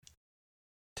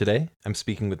Today, I'm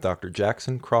speaking with Dr.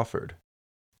 Jackson Crawford.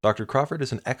 Dr. Crawford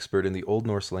is an expert in the Old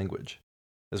Norse language,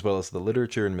 as well as the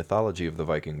literature and mythology of the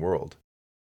Viking world.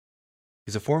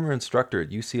 He's a former instructor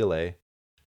at UCLA,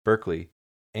 Berkeley,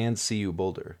 and CU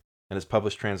Boulder, and has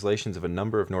published translations of a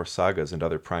number of Norse sagas and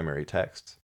other primary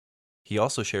texts. He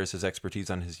also shares his expertise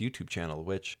on his YouTube channel,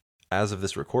 which, as of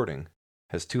this recording,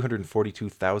 has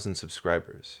 242,000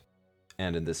 subscribers.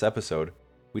 And in this episode,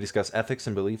 we discuss ethics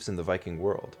and beliefs in the Viking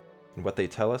world, and what they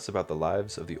tell us about the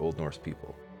lives of the Old Norse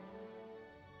people.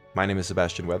 My name is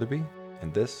Sebastian Weatherby,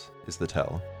 and this is The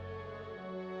Tell.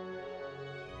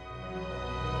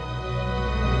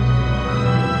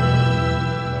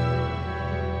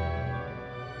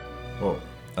 Well,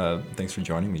 thanks for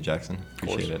joining me, Jackson.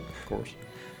 Appreciate it. Of course.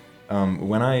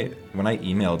 When I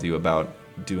emailed you about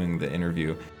doing the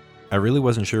interview, I really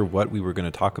wasn't sure what we were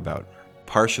going to talk about,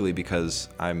 partially because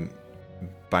I'm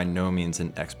by no means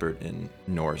an expert in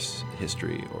Norse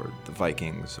history or the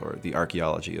Vikings or the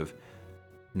archaeology of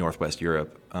Northwest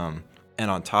Europe. And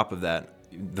on top of that,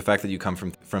 the fact that you come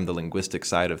from the linguistic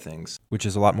side of things, which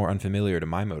is a lot more unfamiliar to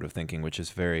my mode of thinking, which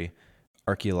is very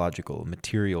archaeological,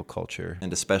 material culture.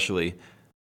 And especially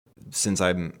since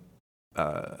I'm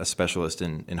a specialist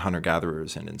in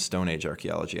hunter-gatherers and in Stone Age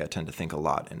archaeology, I tend to think a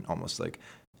lot in almost like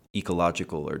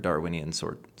ecological or Darwinian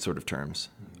sort of terms.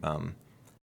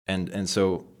 And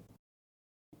so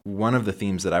one of the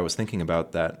themes that I was thinking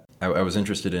about that I was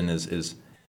interested in is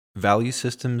value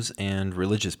systems and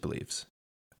religious beliefs,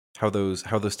 how those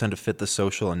tend to fit the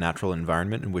social and natural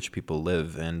environment in which people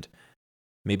live, and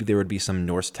maybe there would be some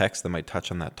Norse texts that might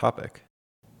touch on that topic.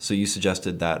 So you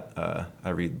suggested that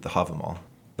I read the Hávamál.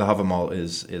 The Hávamál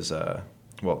is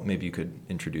well, maybe you could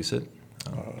introduce it.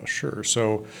 Sure.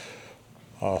 So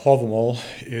Hávamál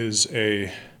is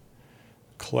a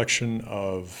collection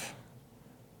of,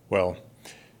 well,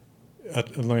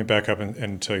 let me back up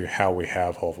and tell you how we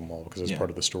have Hávamál, because it's part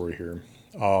of the story here.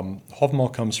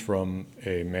 Hávamál comes from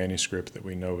a manuscript that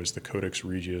we know as the Codex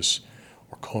Regius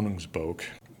or Konungsbók,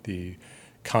 the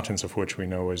contents of which we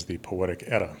know as the Poetic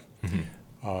Edda.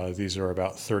 Mm-hmm. These are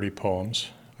about 30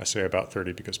 poems. I say about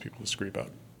 30 because people disagree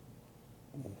about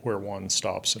where one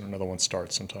stops and another one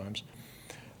starts sometimes.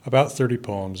 About 30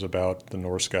 poems about the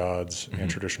Norse gods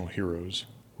and traditional heroes,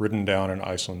 written down in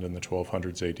Iceland in the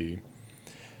 1200s AD,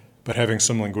 but having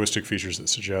some linguistic features that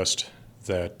suggest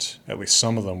that at least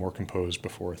some of them were composed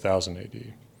before 1000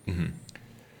 AD. Mm-hmm.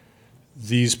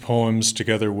 These poems,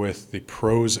 together with the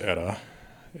Prose Edda,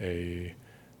 a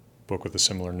book with a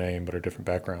similar name but a different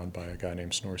background by a guy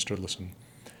named Snorri Sturluson,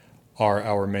 are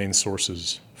our main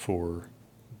sources for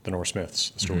the Norse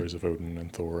myths, the stories of Odin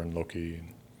and Thor and Loki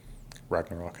and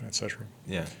Ragnarok and etc.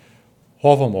 Yeah.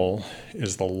 Hávamál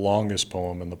is the longest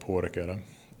poem in the Poetic Edda,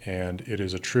 and it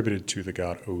is attributed to the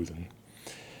god Odin.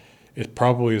 It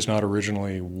probably is not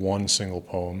originally one single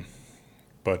poem,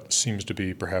 but seems to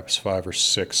be perhaps 5 or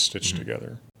 6 stitched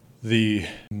together. The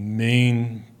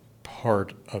main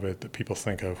part of it that people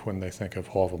think of when they think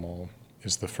of Hávamál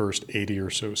is the first 80 or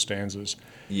so stanzas.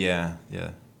 Yeah.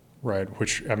 Right,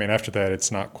 which, I mean, after that,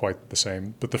 it's not quite the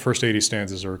same. But the first 80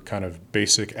 stanzas are kind of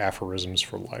basic aphorisms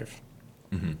for life.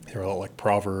 Mm-hmm. They're a lot like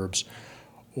proverbs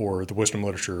or the wisdom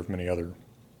literature of many other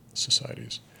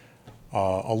societies.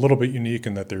 A little bit unique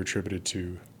in that they're attributed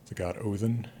to the god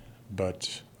Odin,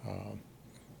 but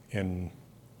in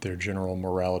their general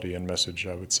morality and message,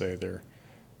 I would say they're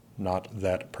not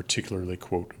that particularly,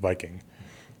 quote, Viking,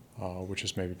 which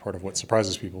is maybe part of what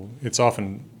surprises people. It's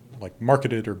often like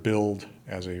marketed or billed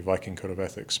as a Viking code of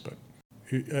ethics, but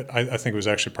I think it was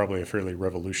actually probably a fairly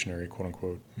revolutionary, quote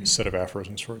unquote, set of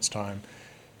aphorisms for its time.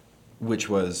 Which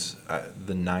was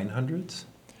the 900s?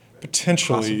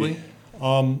 Potentially.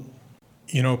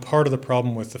 Possibly? Part of the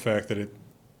problem with the fact that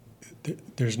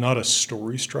there's not a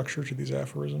story structure to these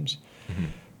aphorisms,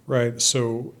 right?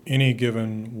 So any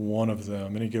given one of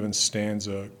them, any given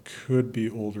stanza could be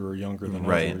older or younger than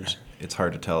others. It's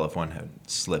hard to tell if one had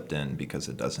slipped in because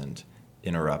it doesn't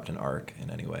interrupt an arc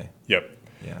in any way. Yep.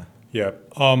 Yeah.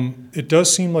 It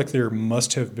does seem like there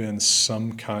must have been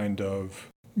some kind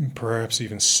of perhaps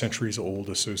even centuries-old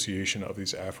association of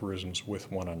these aphorisms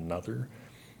with one another.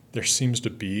 There seems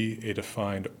to be a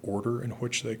defined order in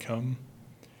which they come,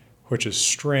 which is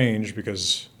strange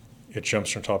because it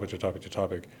jumps from topic to topic to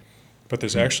topic. But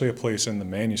there's actually a place in the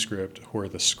manuscript where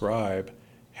the scribe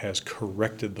has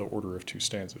corrected the order of 2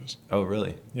 stanzas. Oh,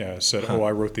 really? Yeah, said,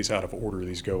 I wrote these out of order.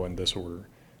 These go in this order.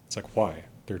 It's like, why?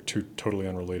 They're 2 totally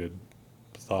unrelated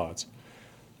thoughts.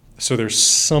 So there's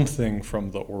something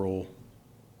from the oral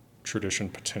tradition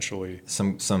potentially.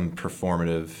 Some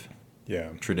performative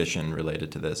tradition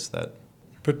related to this that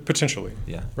Potentially.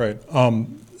 Yeah. Right.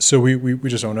 So we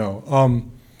just don't know.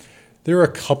 There are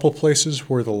a couple places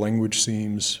where the language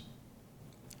seems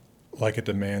like it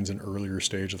demands an earlier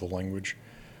stage of the language.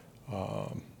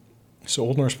 So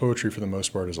Old Norse poetry, for the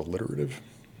most part, is alliterative.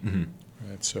 Mm-hmm.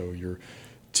 Right. So your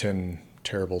 10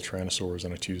 terrible tyrannosaurs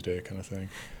on a Tuesday kind of thing.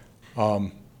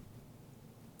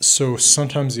 So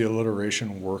sometimes the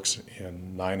alliteration works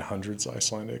in 900s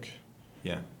Icelandic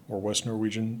Yeah. or West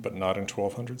Norwegian, but not in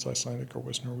 1200s Icelandic or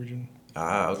West Norwegian.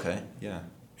 Ah, okay. Yeah.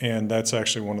 And that's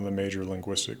actually one of the major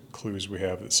linguistic clues we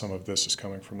have, that some of this is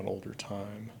coming from an older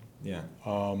time. Yeah.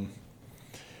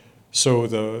 So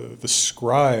the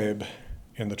scribe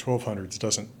in the 1200s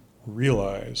doesn't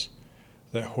realize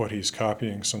that what he's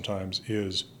copying sometimes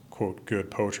is, quote, good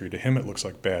poetry. To him, it looks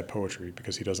like bad poetry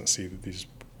because he doesn't see that these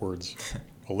words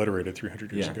alliterated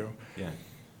 300 years ago. Yeah.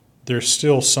 There's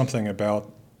still something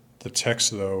about the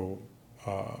text, though,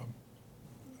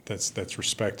 that's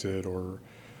respected or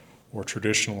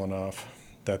traditional enough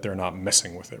that they're not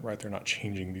messing with it, right? They're not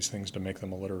changing these things to make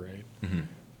them alliterate, Mm-hmm.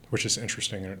 which is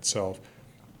interesting in itself.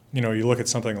 You look at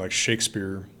something like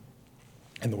Shakespeare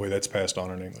and the way that's passed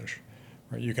on in English,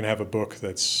 right? You can have a book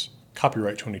that's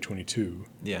copyright 2022,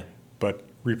 Yeah. but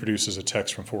reproduces a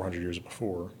text from 400 years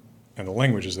before, and the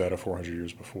language is that of 400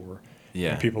 years before.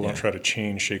 Yeah. And people don't yeah. try to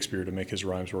change Shakespeare to make his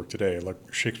rhymes work today.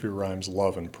 Like Shakespeare rhymes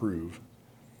love and prove,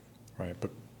 right?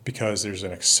 But because there's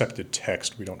an accepted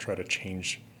text, we don't try to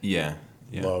change Yeah.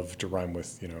 Yeah. love to rhyme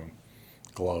with,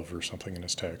 glove or something in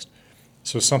his text.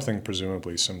 So something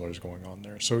presumably similar is going on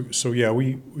there. So yeah,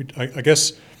 I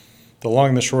guess the long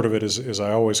and the short of it is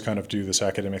I always kind of do this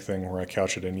academic thing where I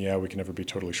couch it in, we can never be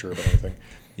totally sure about anything.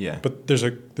 Yeah. But there's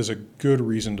a good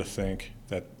reason to think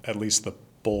that at least the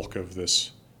bulk of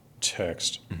this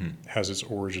text Mm-hmm. has its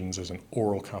origins as an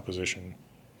oral composition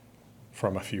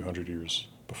from a few hundred years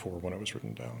before when it was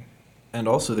written down. And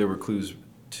also there were clues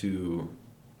to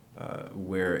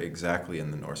where exactly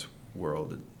in the Norse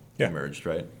world it emerged,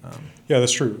 right? Yeah,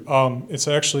 that's true. It's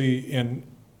actually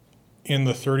in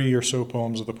the 30 or so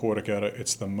poems of the Poetic Edda,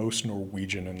 it's the most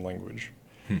Norwegian in language.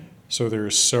 So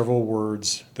there's several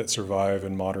words that survive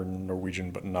in modern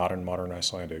Norwegian but not in modern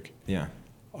Icelandic, Yeah.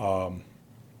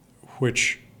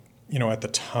 which, at the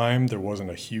time there wasn't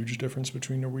a huge difference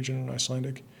between Norwegian and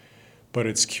Icelandic, but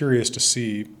it's curious to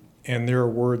see. And there are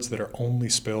words that are only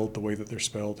spelled the way that they're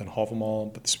spelled in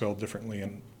Hávamál, but spelled differently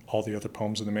in all the other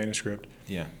poems in the manuscript.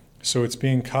 Yeah. So it's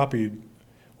being copied.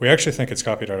 We actually think it's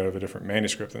copied out of a different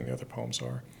manuscript than the other poems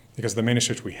are, because the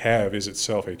manuscript we have is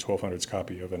itself a 1200s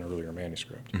copy of an earlier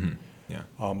manuscript. Mm-hmm.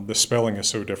 Yeah. The spelling is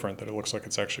so different that it looks like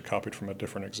it's actually copied from a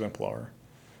different exemplar.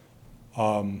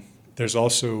 There's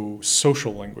also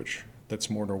social language that's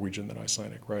more Norwegian than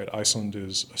Icelandic, right? Iceland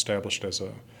is established as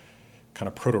a kind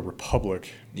of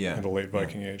proto-republic in the late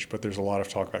Viking Age, but there's a lot of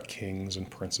talk about kings and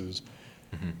princes.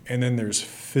 Mm-hmm. And then there's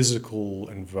physical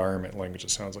environment language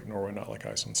that sounds like Norway, not like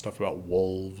Iceland. Stuff about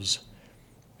wolves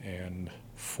and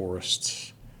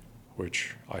forests,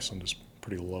 which Iceland is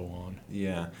pretty low on.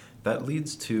 Yeah. That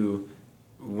leads to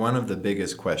one of the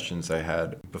biggest questions I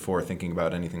had before thinking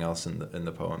about anything else in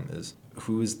the poem is,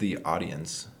 who is the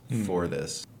audience for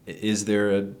this? Is there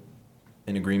an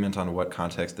agreement on what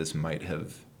context this might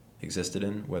have existed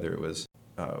in, whether it was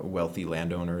wealthy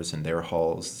landowners in their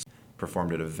halls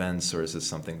performed at events, or is this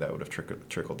something that would have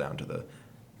trickled down to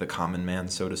the common man,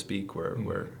 so to speak,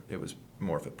 where it was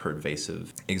more of a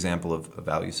pervasive example of a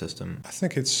value system? I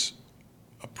think it's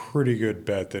a pretty good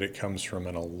bet that it comes from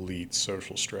an elite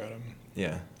social stratum.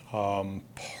 Yeah.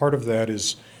 Part of that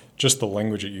is just the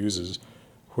language it uses,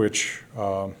 which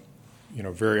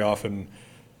very often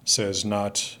says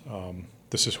not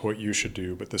this is what you should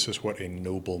do, but this is what a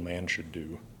noble man should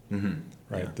do. Mm-hmm.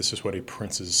 Right? Yeah. This is what a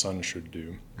prince's son should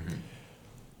do. Mm-hmm.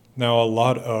 Now, a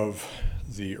lot of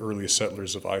the early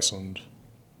settlers of Iceland,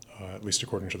 at least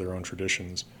according to their own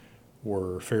traditions,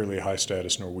 were fairly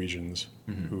high-status Norwegians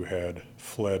who had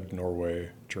fled Norway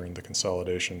during the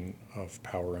consolidation of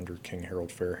power under King Harald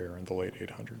Fairhair in the late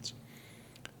 800s.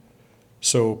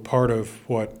 So part of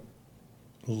what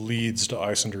leads to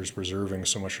Icelanders preserving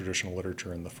so much traditional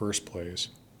literature in the first place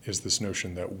is this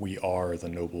notion that we are the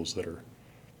nobles that are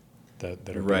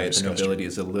right. The nobility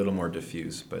is a little more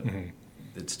diffuse, but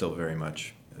it's still very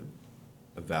much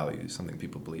a value, something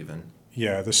people believe in.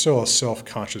 Yeah, there's still a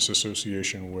self-conscious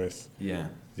association with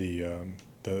the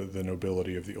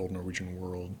nobility of the Old Norwegian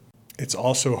world. It's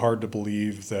also hard to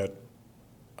believe that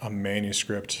a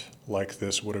manuscript like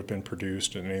this would have been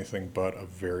produced in anything but a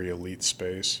very elite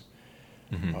space.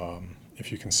 Mm-hmm.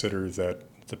 If you consider that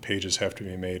the pages have to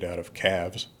be made out of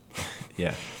calves,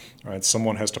 yeah, right?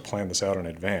 Someone has to plan this out in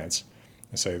advance.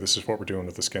 and say, this is what we're doing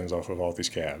with the skins off of all these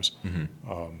calves.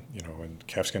 And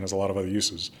calf skin has a lot of other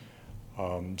uses.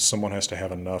 Someone has to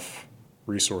have enough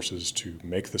resources to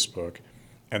make this book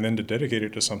and then to dedicate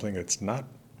it to something that's not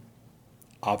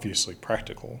obviously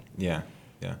practical. Yeah.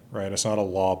 Yeah. Right? It's not a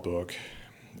law book.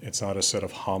 It's not a set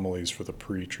of homilies for the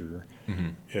preacher.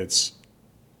 It's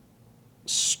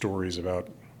stories about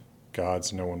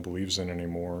gods no one believes in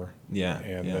anymore. Yeah.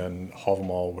 And then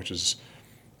Hávamál, which is,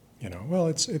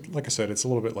 like I said, it's a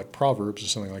little bit like Proverbs or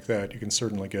something like that. You can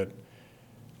certainly get,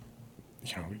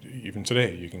 even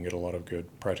today, you can get a lot of good,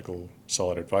 practical,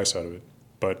 solid advice out of it.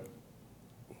 But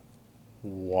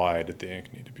why did the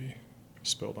ink need to be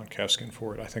spilled on calfskin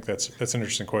for it? I think that's an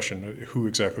interesting question. Who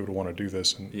exactly would want to do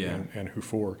this, and who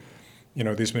for?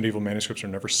 These medieval manuscripts are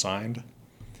never signed.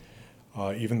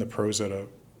 Even the Prosetta,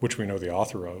 which we know the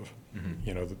author of,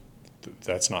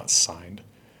 that's not signed.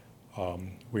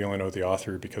 We only know the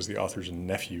author because the author's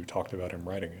nephew talked about him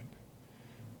writing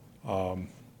it.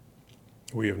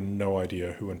 We have no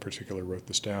idea who in particular wrote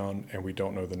this down, and we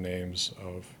don't know the names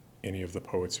of any of the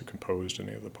poets who composed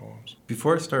any of the poems.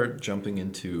 Before I start jumping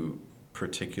into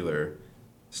particular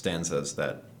stanzas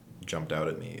that jumped out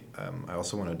at me, I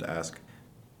also wanted to ask,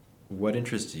 what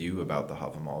interests you about the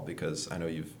Hávamál? Because I know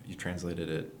you translated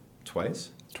it twice.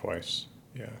 Twice,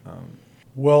 yeah.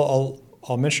 Well,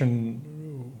 I'll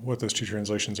mention what those two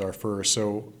translations are first.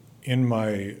 So in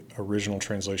my original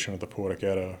translation of the Poetic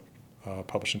Edda,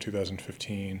 published in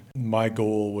 2015, my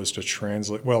goal was to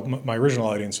translate, my original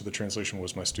audience of the translation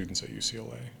was my students at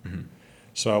UCLA.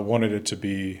 So I wanted it to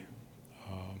be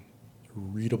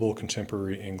readable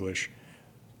contemporary English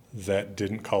that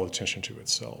didn't call attention to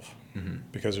itself.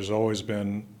 Because there's always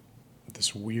been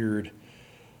this weird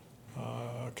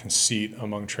conceit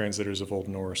among translators of Old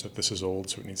Norse that this is old,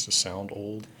 so it needs to sound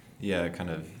old. Yeah, kind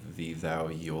of the thou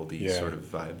ye olde sort of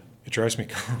vibe. It drives me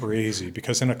crazy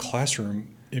because in a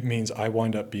classroom, it means I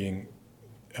wind up being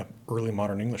an early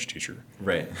modern English teacher.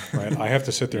 Right. I have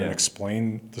to sit there and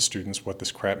explain to students what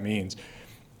this crap means.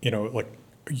 Like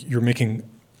you're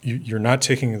not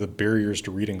taking the barriers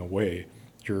to reading away.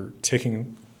 You're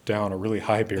taking down a really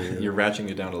high barrier. You're ratcheting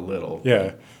it down a little.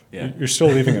 Yeah. You're still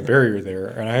leaving a barrier there,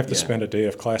 and I have to spend a day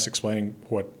of class explaining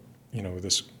what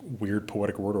this weird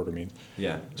poetic word order means.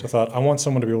 Yeah. So I thought I want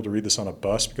someone to be able to read this on a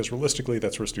bus because realistically,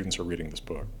 that's where students are reading this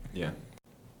book. Yeah.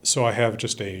 So I have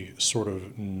just a sort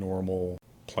of normal,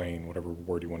 plain, whatever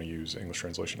word you want to use, English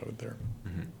translation of it there.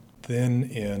 Then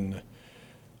in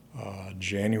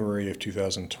January of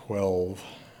 2012,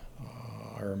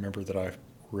 I remember that I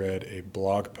read a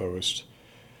blog post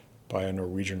by a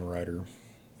Norwegian writer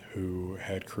who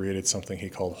had created something he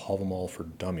called Hávamál for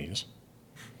Dummies.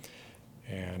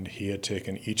 And he had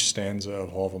taken each stanza of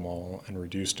Hávamál and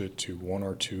reduced it to one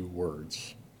or two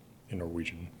words in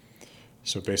Norwegian.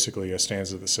 So basically a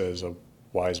stanza that says a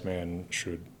wise man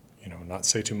should, not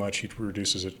say too much, he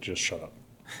reduces it to just shut up.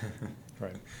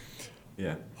 Right.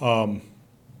 Yeah.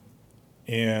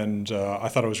 And I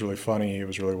thought it was really funny. It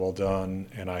was really well done.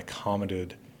 And I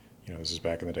commented, this is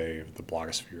back in the day of the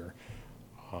blogosphere.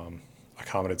 I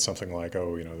commented something like,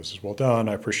 this is well done.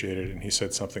 I appreciate it. And he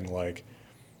said something like,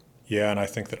 yeah, and I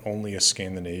think that only a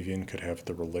Scandinavian could have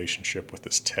the relationship with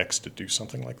this text to do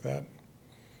something like that.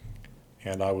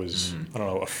 And I was,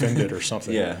 offended or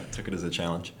something. Yeah, took it as a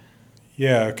challenge.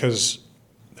 Yeah, because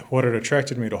what had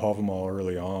attracted me to Hávamál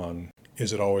early on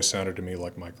is it always sounded to me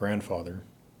like my grandfather.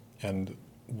 And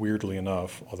weirdly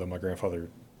enough, although my grandfather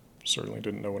certainly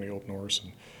didn't know any Old Norse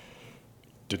and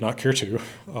did not care to,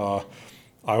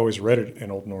 I always read it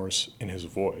in Old Norse in his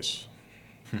voice.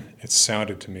 It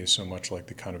sounded to me so much like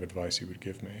the kind of advice he would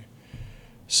give me.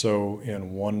 So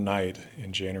in one night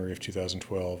in January of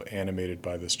 2012, animated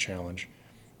by this challenge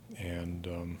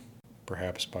and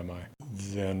perhaps by my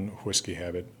then whiskey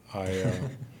habit, I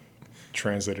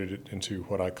translated it into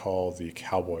what I call the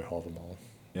cowboy Hávamál.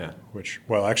 Yeah. Which,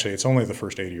 actually, it's only the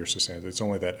first 80 or so stanzas. It's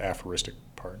only that aphoristic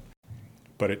part.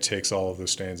 But it takes all of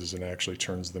those stanzas and actually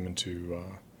turns them into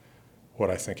what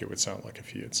I think it would sound like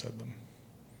if he had said them.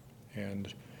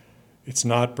 And it's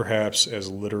not perhaps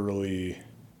as literally,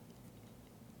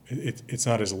 it's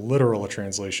not as literal a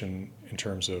translation in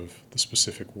terms of the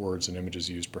specific words and images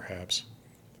used perhaps,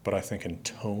 but I think in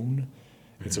tone,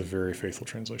 it's a very faithful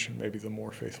translation, maybe the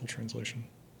more faithful translation.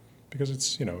 Because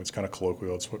it's, it's kind of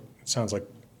colloquial. It sounds like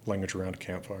language around a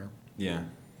campfire. Yeah,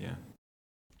 yeah.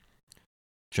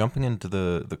 Jumping into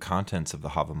the contents of the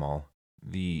Hávamál,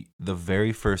 the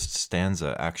very first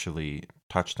stanza actually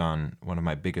touched on one of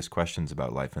my biggest questions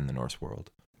about life in the Norse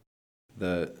world.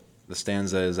 The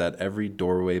stanza is, at every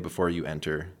doorway before you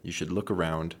enter, you should look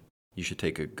around, you should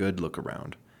take a good look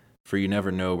around. for you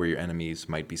never know where your enemies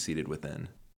might be seated within.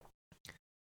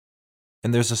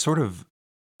 And there's a sort of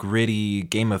gritty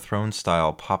Game of Thrones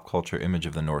style pop culture image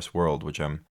of the Norse world,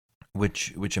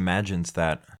 which imagines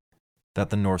that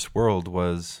the Norse world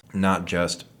was not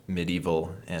just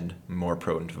medieval and more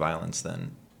prone to violence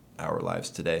than our lives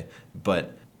today,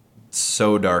 but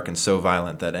so dark and so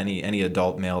violent that any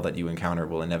adult male that you encounter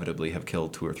will inevitably have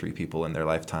killed 2 or 3 people in their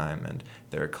lifetime, and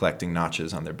they're collecting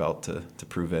notches on their belt to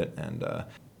prove it. And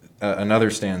another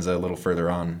stanza a little further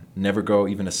on, never go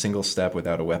even a single step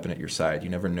without a weapon at your side. You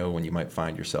never know when you might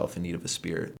find yourself in need of a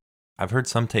spear. I've heard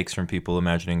some takes from people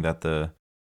imagining that the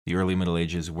early Middle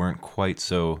Ages weren't quite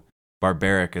so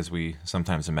barbaric as we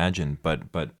sometimes imagine, but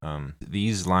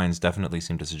these lines definitely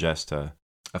seem to suggest a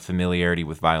familiarity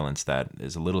with violence that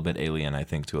is a little bit alien, I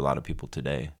think, to a lot of people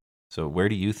today. So where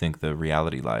do you think the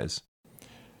reality lies?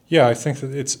 Yeah, I think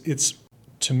that it's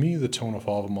to me, the tone of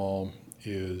Hávamál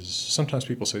is, sometimes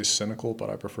people say cynical, but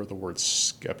I prefer the word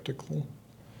skeptical.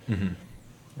 Mm-hmm.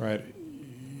 Right?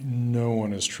 No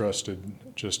one is trusted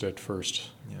just at first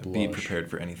blush. Be prepared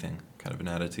for anything, kind of an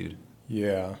attitude.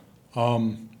 Yeah.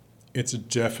 It's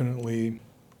definitely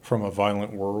from a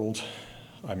violent world.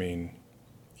 I mean,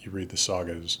 you read the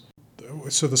sagas.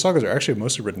 So the sagas are actually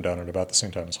mostly written down at about the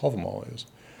same time as Hávamál is.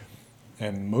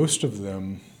 And most of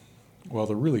them, well,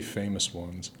 the really famous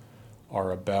ones,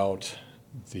 are about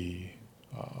the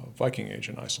Viking Age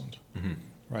in Iceland. Mm-hmm.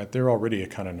 Right? They're already a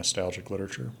kind of nostalgic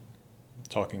literature,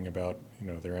 talking about,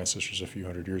 their ancestors a few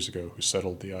hundred years ago who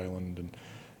settled the island and,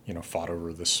 fought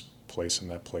over this place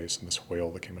and this whale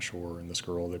that came ashore and this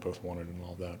girl they both wanted and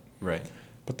all that. Right.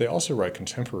 But they also write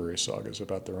contemporary sagas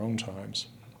about their own times,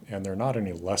 and they're not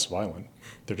any less violent.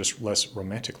 They're just less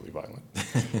romantically violent,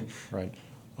 right?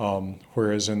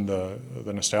 Whereas in the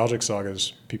nostalgic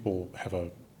sagas, people have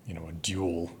a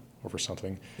duel over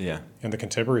something. Yeah. In the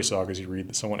contemporary sagas, you read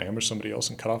that someone ambushed somebody else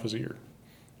and cut off his ear,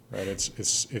 right? It's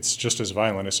just as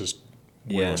violent. It's just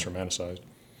way less romanticized.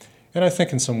 And I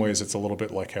think in some ways it's a little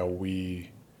bit like how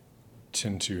we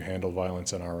tend to handle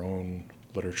violence in our own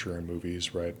literature and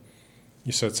movies, right?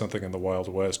 You said something in the Wild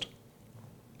West,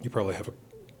 you probably have a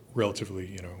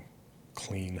relatively,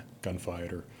 clean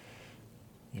gunfight, or,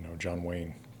 John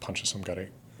Wayne punches some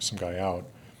guy out.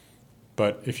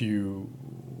 But if you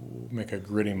make a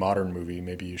gritty modern movie,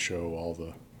 maybe you show all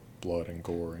the blood and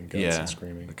gore and guts and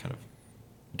screaming. The kind of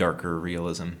darker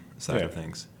realism side of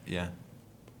things. Yeah.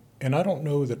 And I don't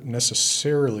know that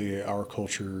necessarily our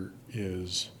culture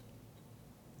is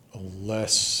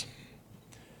less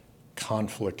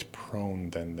conflict prone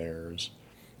than theirs.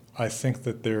 I think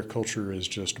that their culture is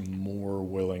just more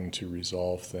willing to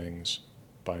resolve things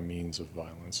by means of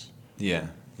violence. Yeah.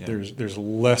 There's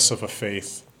less of a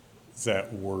faith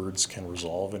that words can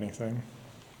resolve anything,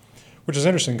 which is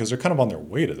interesting because they're kind of on their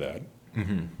way to that.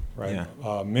 Mm-hmm. Right?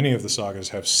 Yeah. Many of the sagas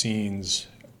have scenes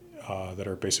that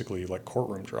are basically like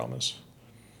courtroom dramas,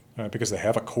 because they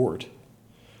have a court,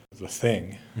 the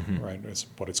thing, right? It's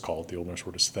what it's called. The Old Norse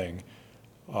word is thing.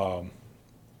 And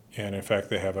in fact,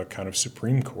 they have a kind of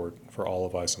supreme court for all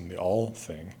of Iceland, the All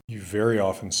thing. You very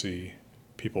often see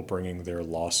people bringing their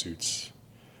lawsuits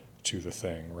to the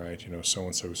thing, right?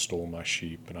 So-and-so stole my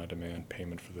sheep and I demand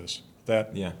payment for this.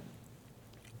 That,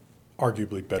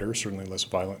 arguably better, certainly less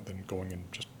violent than going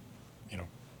and just,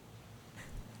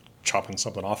 chopping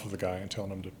something off of the guy and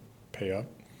telling him to pay up.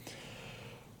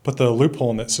 But the loophole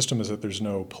in that system is that there's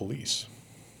no police.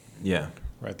 Yeah.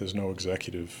 Right? There's no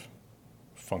executive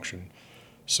function.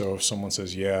 So if someone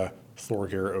says,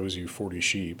 Thorgeir owes you 40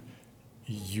 sheep,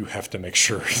 you have to make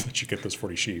sure that you get those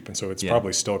 40 sheep. And so it's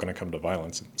probably still going to come to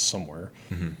violence somewhere.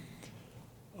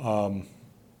 Mm-hmm.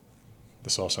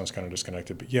 This all sounds kind of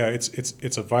disconnected, but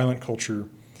it's a violent culture.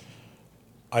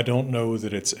 I don't know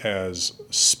that it's as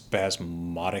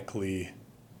spasmodically,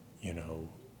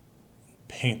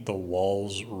 paint the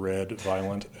walls red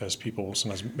violent as people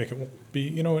sometimes make it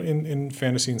be, in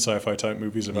fantasy and sci-fi type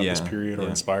movies about this period or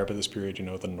inspired by this period,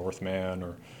 the Northman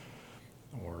or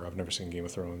I've never seen Game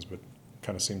of Thrones, but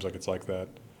kind of seems like it's like that.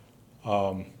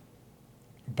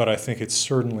 But I think it's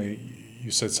certainly,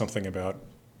 you said something about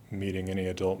meeting any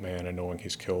adult man and knowing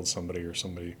he's killed somebody or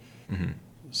somebody,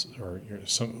 or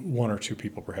one or two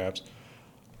people perhaps.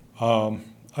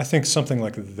 I think something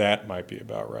like that might be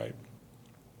about right.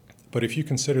 But if you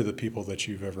consider the people that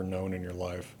you've ever known in your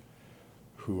life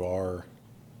who are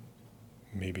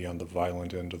maybe on the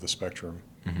violent end of the spectrum,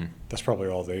 that's probably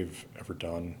all they've ever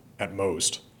done at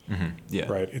most. Mm-hmm. Yeah.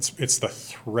 Right? It's the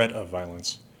threat of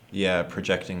violence. Yeah,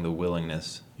 projecting the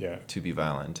willingness Yeah. to be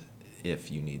violent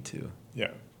if you need to.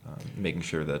 Yeah. Making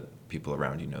sure that people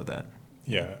around you know that.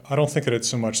 Yeah, I don't think that it's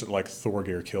so much that like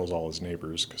Thorgeir kills all his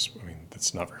neighbors, because I mean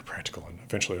that's not very practical, and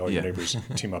eventually all your Yeah. neighbors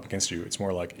team up against you. It's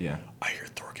more like, Yeah. I hear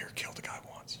Thorgeir killed a guy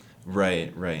once.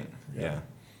 Right. Yeah. Yeah.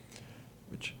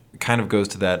 Which kind of goes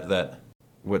to that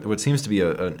what seems to be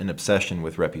an obsession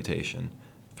with reputation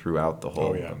throughout the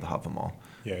whole yeah. of the Hávamál.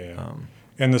 Yeah.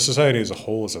 And the society as a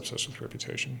whole is obsessed with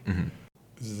reputation. Mm-hmm.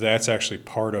 That's actually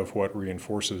part of what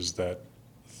reinforces that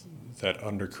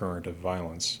undercurrent of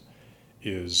violence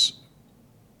is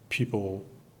people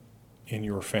in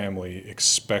your family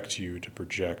expect you to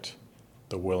project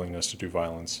the willingness to do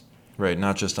violence. Right,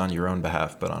 not just on your own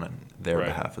behalf, but on their Right.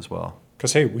 behalf as well.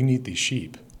 Because, hey, we need these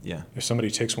sheep. Yeah. If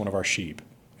somebody takes one of our sheep,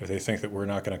 if they think that we're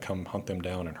not going to come hunt them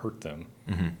down and hurt them,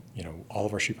 Mm-hmm. all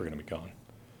of our sheep are going to be gone,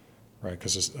 right?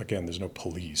 Because, again, there's no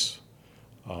police,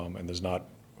 and there's not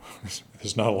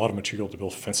a lot of material to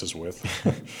build fences with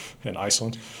in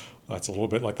Iceland. It's a little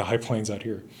bit like the high plains out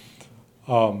here.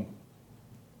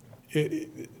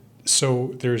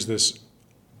 So there's this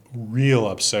real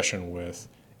obsession with,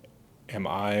 am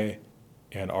I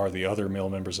and are the other male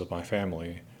members of my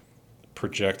family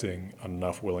projecting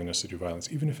enough willingness to do violence,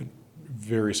 even if it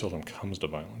very seldom comes to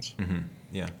violence. Mm-hmm.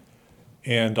 Yeah.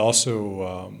 And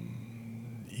also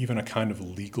even a kind of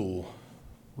legal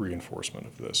reinforcement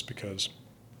of this, because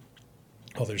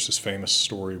there's this famous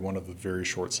story, one of the very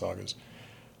short sagas,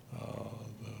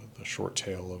 the short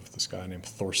tale of this guy named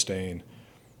Thorstein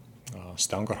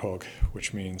Stangarhog,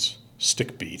 which means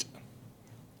stick beat.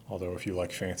 Although if you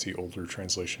like fancy older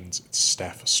translations, it's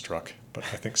staff struck, but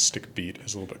I think stick beat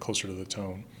is a little bit closer to the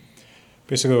tone.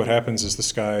 Basically what happens is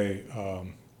this guy,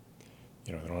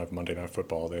 they don't have Monday Night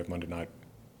Football, they have Monday Night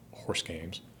horse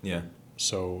games. Yeah.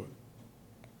 So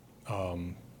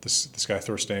this guy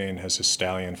Thorstein has his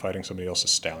stallion fighting somebody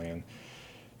else's stallion,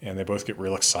 and they both get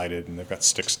real excited, and they've got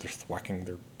sticks they're thwacking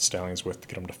their stallions with to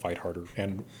get them to fight harder.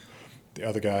 And the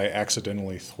other guy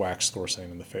accidentally thwacks Thorstein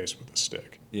in the face with a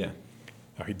stick. Yeah.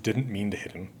 Now, he didn't mean to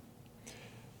hit him,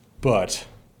 but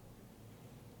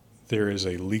there is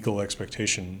a legal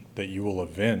expectation that you will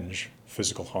avenge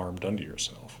physical harm done to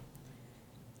yourself,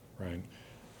 right?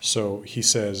 So he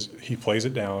plays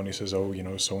it down. He says,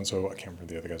 so-and-so, I can't remember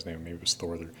the other guy's name, maybe it was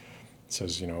Thor.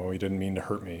 Says, he didn't mean to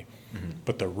hurt me. Mm-hmm.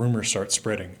 But the rumors start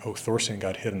spreading, Thorstein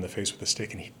got hit in the face with a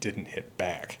stick and he didn't hit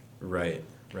back. Right.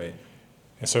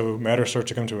 And so matters start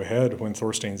to come to a head when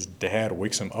Thorstein's dad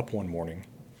wakes him up one morning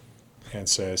and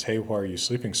says, hey, why are you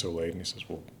sleeping so late? And he says,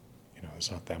 well,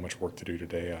 there's not that much work to do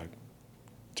today. I'm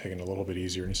taking it a little bit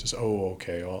easier. And he says, oh,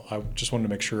 okay. Well, I just wanted to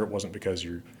make sure it wasn't because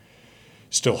you're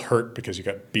still hurt because you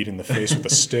got beat in the face with a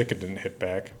stick and didn't hit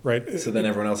back, right? So then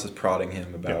everyone else is prodding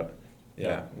him about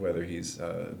whether he's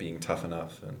being tough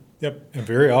enough. Yep. And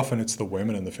very often it's the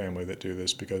women in the family that do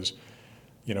this because,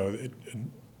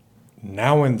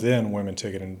 now and then women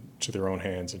take it into their own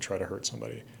hands and try to hurt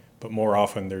somebody. But more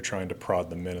often they're trying to prod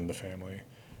the men in the family,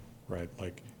 right?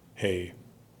 Like, hey,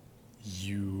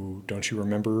 don't you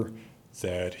remember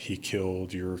that he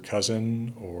killed your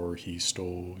cousin or he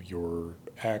stole your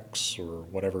axe or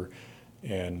whatever,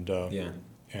 and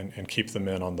keep the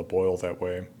men on the boil that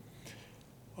way.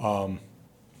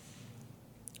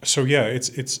 So yeah, it's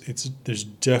there's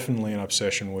definitely an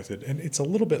obsession with it, and it's a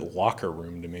little bit locker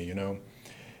room to me.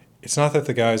 It's not that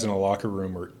the guys in a locker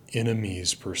room are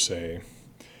enemies per se,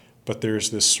 but there's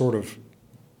this sort of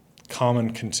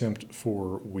common contempt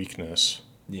for weakness.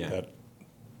 Yeah.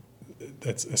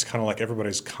 That's kind of like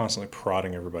everybody's constantly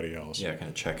prodding everybody else. Yeah, kind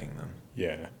of checking them.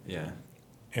 Yeah. Yeah.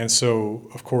 And so,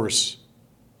 of course,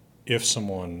 if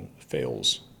someone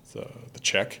fails the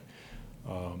check,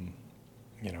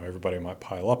 everybody might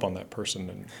pile up on that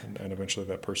person, and eventually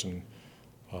that person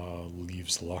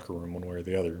leaves the locker room one way or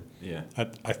the other. Yeah.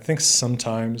 I think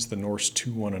sometimes the Norse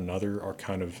to one another are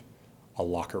kind of a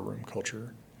locker room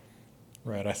culture,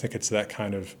 right? I think it's that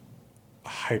kind of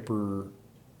hyper.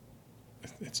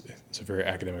 It's a very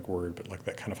academic word, but like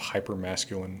that kind of hyper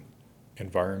masculine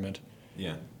environment.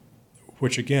 Yeah.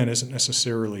 Which again isn't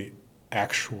necessarily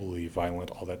actually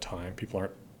violent all that time. People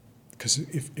aren't, because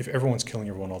if everyone's killing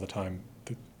everyone all the time,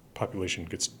 the population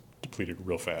gets depleted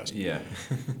real fast. Yeah.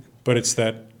 But it's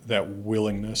that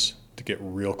willingness to get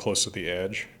real close to the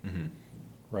edge, Mm-hmm.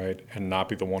 right, and not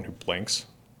be the one who blinks.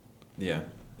 Yeah.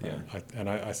 Yeah.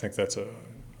 I think that's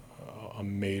a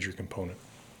major component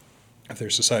of their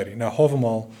society. Now,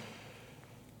 Hávamál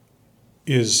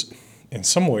is, in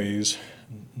some ways,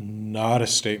 not a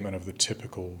statement of the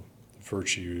typical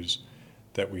virtues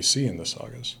that we see in the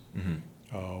sagas.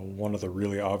 Mm-hmm. One of the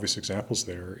really obvious examples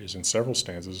there is in several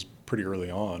stanzas pretty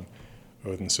early on.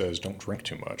 Odin says, don't drink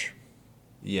too much.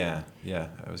 Yeah.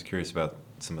 I was curious about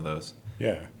some of those.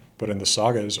 Yeah. But in the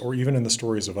sagas, or even in the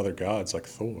stories of other gods like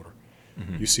Thor,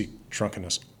 you see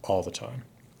drunkenness all the time.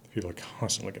 People are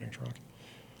constantly getting drunk.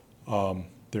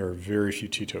 There are very few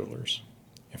teetotalers.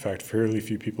 In fact, fairly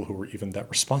few people who were even that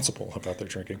responsible about their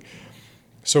drinking.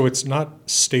 So it's not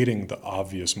stating the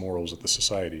obvious morals of the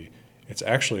society. It's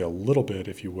actually a little bit,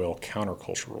 if you will,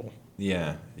 countercultural.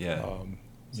 Yeah. You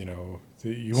won't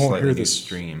Slightly hear this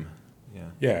extreme.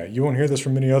 Yeah, you won't hear this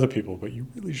from many other people, but you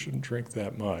really shouldn't drink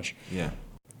that much. Yeah.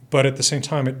 But at the same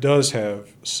time, it does have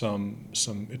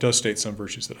it does state some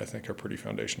virtues that I think are pretty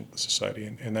foundational to the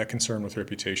society, and that concern with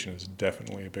reputation is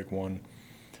definitely a big one.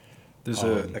 There's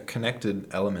a connected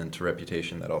element to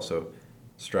reputation that also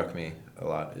struck me a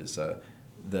lot is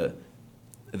the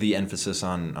emphasis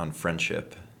on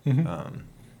friendship. And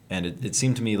it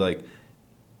seemed to me like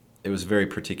it was a very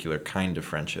particular kind of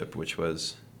friendship, which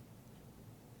was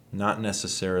not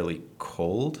necessarily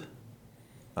cold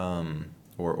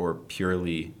or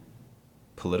purely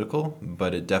political,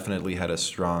 but it definitely had a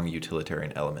strong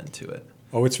utilitarian element to it.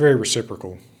 Oh, it's very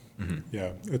reciprocal.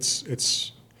 Yeah,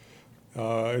 it's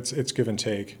give and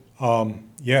take.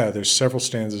 There's several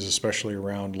stanzas, especially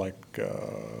around like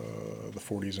the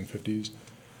 40s and 50s,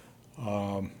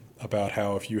 about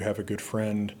how if you have a good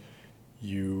friend,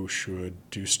 you should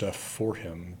do stuff for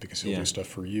him because he'll do stuff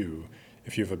for you.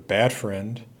 If you have a bad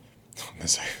friend,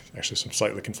 there's actually some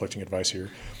slightly conflicting advice here,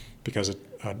 because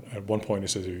at one point it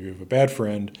says if you have a bad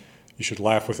friend, you should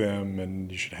laugh with him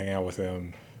and you should hang out with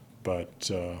him, but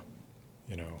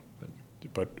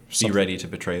be ready to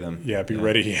betray them. Yeah, be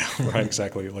ready. Yeah, right,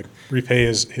 exactly. Like repay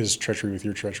his treachery with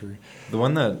your treachery. The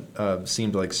one that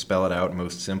seemed like spell it out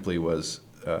most simply was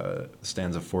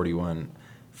stanza 41.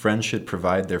 Friends should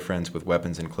provide their friends with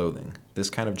weapons and clothing. This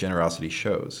kind of generosity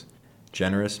shows.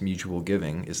 Generous mutual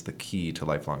giving is the key to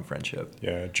lifelong friendship.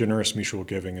 Yeah, generous mutual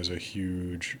giving is a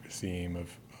huge theme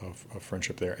of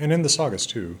friendship there, and in the sagas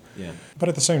too. Yeah. But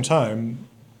at the same time,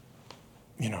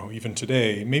 even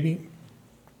today, maybe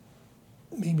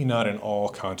not in all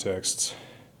contexts,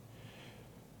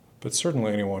 but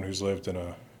certainly anyone who's lived in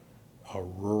a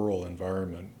rural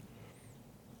environment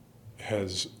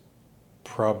has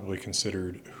probably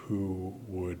considered who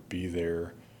would be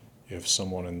there if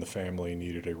someone in the family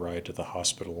needed a ride to the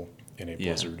hospital in a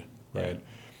blizzard, right?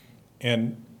 Yeah.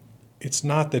 And it's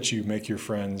not that you make your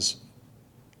friends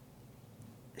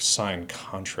sign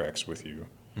contracts with you,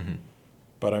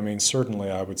 but I mean, certainly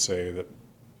I would say that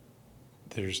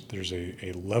there's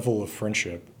a level of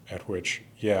friendship at which,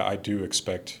 I do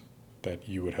expect that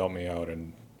you would help me out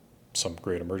in some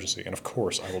great emergency, and of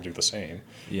course I will do the same.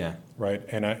 Yeah. Right.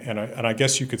 And I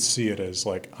guess you could see it as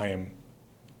like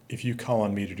if you call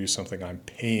on me to do something, I'm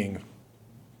paying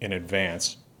in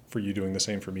advance for you doing the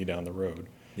same for me down the road.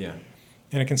 Yeah.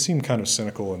 And it can seem kind of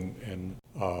cynical and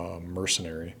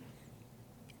mercenary,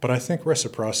 but I think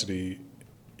reciprocity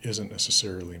isn't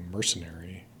necessarily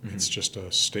mercenary. It's just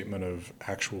a statement of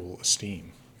actual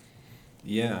esteem.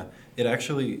 Yeah. It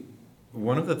actually,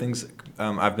 one of the things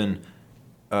I've been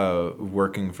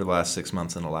working for the last 6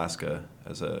 months in Alaska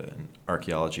as an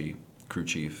archaeology crew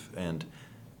chief, and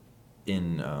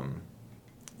in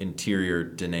interior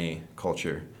Dene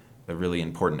culture, a really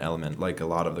important element, like a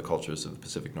lot of the cultures of the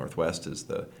Pacific Northwest, is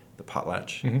the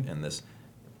potlatch and this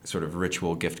sort of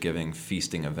ritual gift-giving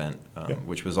feasting event,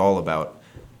 which was all about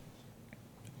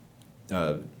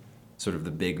sort of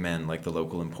the big men, like the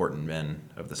local important men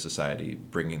of the society,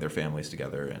 bringing their families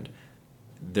together, and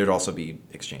there'd also be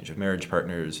exchange of marriage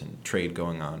partners and trade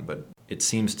going on. But it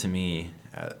seems to me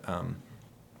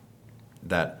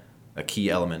that a key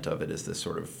element of it is this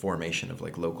sort of formation of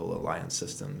like local alliance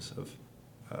systems of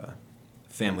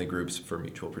family groups for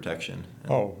mutual protection.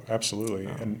 Oh, absolutely.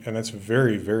 And that's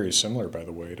very, very similar, by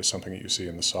the way, to something that you see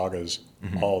in the sagas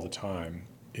all the time,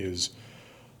 is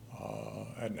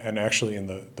and actually in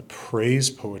the praise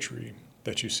poetry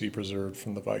that you see preserved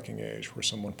from the Viking Age, where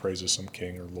someone praises some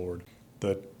king or lord,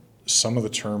 that some of the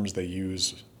terms they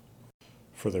use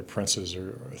for their princes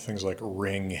are things like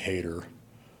ring hater,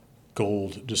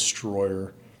 gold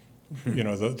destroyer,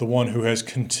 the one who has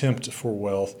contempt for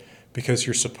wealth because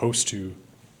you're supposed to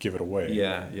give it away.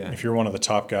 Yeah. If you're one of the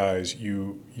top guys,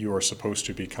 you are supposed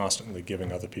to be constantly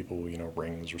giving other people,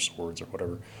 rings or swords or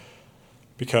whatever,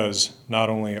 because not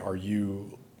only are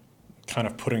you kind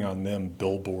of putting on them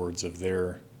billboards of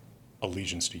their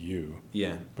allegiance to you,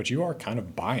 but you are kind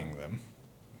of buying them,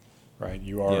 right?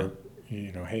 You are,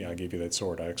 hey, I gave you that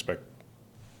sword, I expect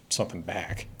something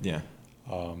back. Yeah.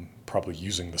 Probably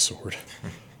using the sword.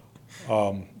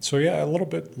 So a little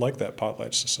bit like that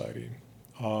potlatch society.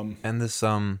 And this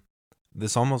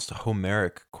almost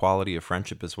Homeric quality of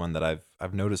friendship is one that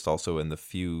I've noticed also in the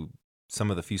few some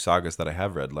of the few sagas that I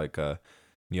have read, like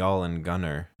Njal and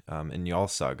Gunnar in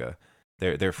Njal's saga,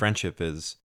 their friendship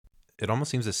is, it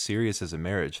almost seems as serious as a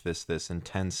marriage. This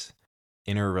intense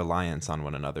inner reliance on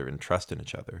one another and trust in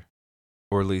each other,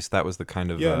 or at least that was the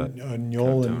kind of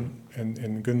Njal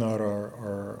and Gunnar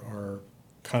are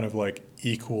kind of like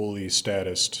equally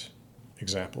statused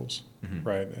examples,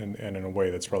 right? And in a way,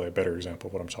 that's probably a better example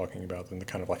of what I'm talking about than the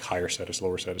kind of like higher status,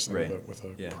 lower status thing with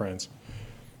a prince.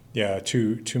 Yeah,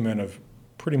 two men of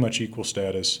pretty much equal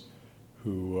status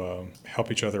who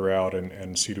help each other out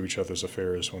and see to each other's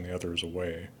affairs when the other is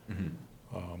away.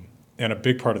 And a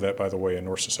big part of that, by the way, in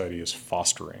Norse society is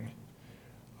fostering.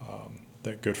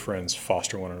 That good friends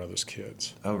foster one another's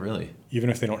kids. Oh, really? Even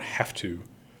if they don't have to.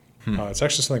 It's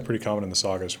actually something pretty common in the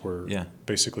sagas where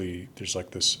basically there's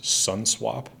like this son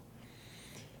swap.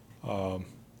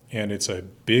 And it's a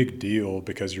big deal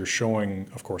because you're showing,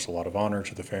 of course, a lot of honor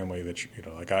to the family that,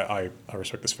 like I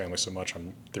respect this family so much,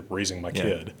 they're raising my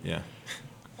kid. Yeah.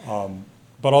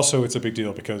 But also it's a big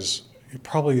deal because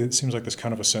it seems like there's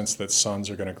kind of a sense that sons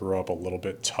are going to grow up a little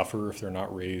bit tougher if they're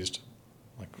not raised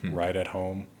like right at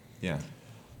home. Yeah.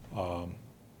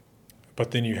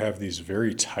 But then you have these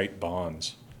very tight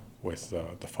bonds with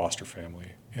the foster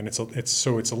family, and it's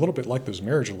a little bit like those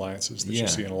marriage alliances that you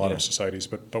see in a lot of societies,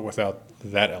 but without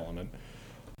that element.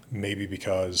 Maybe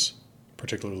because,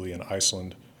 particularly in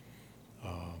Iceland,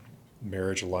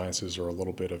 marriage alliances are a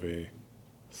little bit of a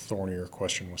thornier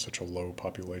question with such a low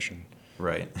population.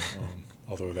 Right.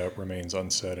 Although that remains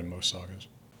unsaid in most sagas.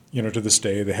 To this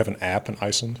day, they have an app in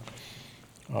Iceland.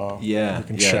 You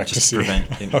can check to see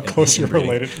how close you're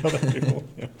related to other people.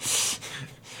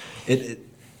 Yeah.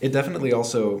 It definitely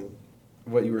also,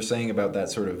 what you were saying about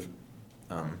that sort of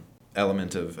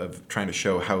element of trying to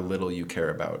show how little you care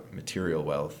about material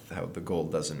wealth, how the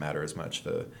gold doesn't matter as much,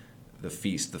 the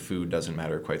feast, the food doesn't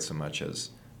matter quite so much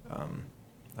as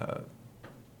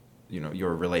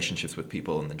your relationships with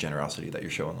people and the generosity that you're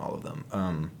showing all of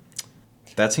them.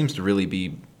 That seems to really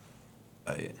be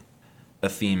a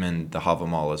theme in the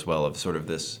Hávamál as well, of sort of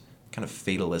this kind of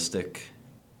fatalistic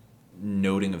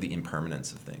noting of the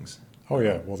impermanence of things. Oh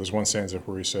yeah, well there's one stanza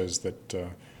where he says that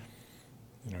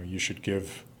you should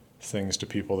give things to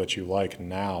people that you like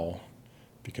now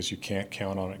because you can't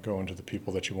count on it going to the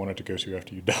people that you want it to go to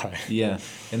after you die. Yeah,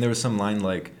 and there was some line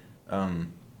like, it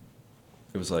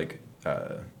was like,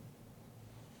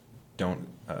 don't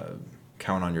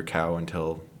count on your cow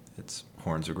until its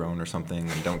horns are grown or something,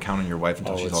 and don't count on your wife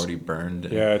until she's already burned.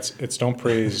 Yeah, it's don't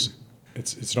praise,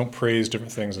 it's don't praise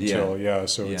different things until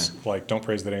it's like don't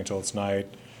praise the day until it's night.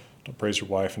 Don't praise your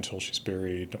wife until she's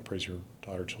buried. Don't praise your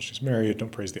daughter until she's married.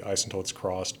 Don't praise the ice until it's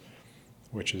crossed,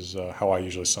 which is how I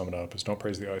usually sum it up, is don't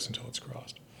praise the ice until it's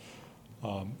crossed.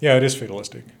 It is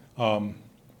fatalistic. And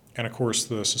of course,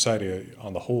 the society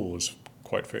on the whole is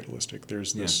quite fatalistic.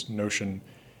 There's this notion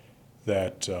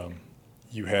that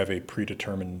you have a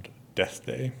predetermined death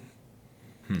day,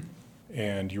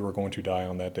 and you are going to die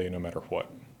on that day no matter what.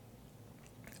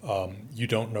 You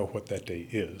don't know what that day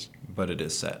is. But it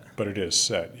is set.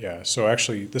 Yeah. So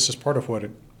actually, this is part of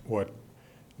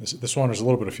this one is a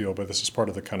little bit of feel, but this is part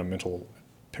of the kind of mental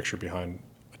picture behind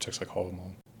a text like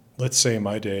Hávamál. Let's say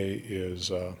my day is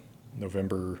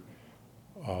November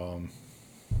 6th,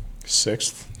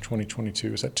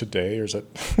 2022. Is that today or is that?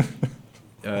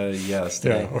 Yes,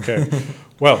 today. Yeah, okay.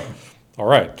 Well, all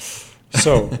right.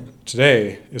 So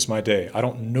today is my day. I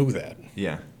don't know that.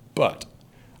 Yeah. But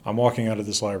I'm walking out of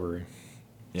this library,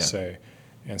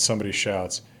 and somebody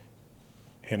shouts,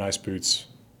 "Hey, nice boots,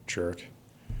 jerk."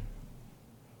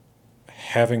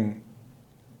 Having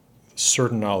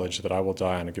certain knowledge that I will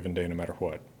die on a given day no matter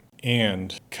what,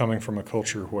 and coming from a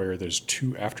culture where there's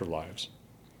two afterlives.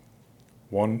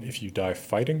 One, if you die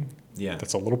fighting,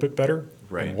 that's a little bit better.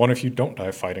 Right. And one, if you don't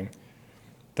die fighting.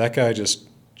 That guy just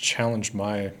challenged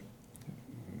my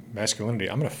masculinity.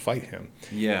 I'm going to fight him.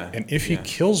 Yeah. And if he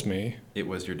kills me, it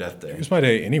was your death day. It was my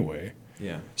day anyway.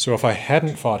 Yeah. So if I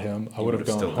hadn't fought him, I would have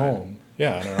gone home. Died.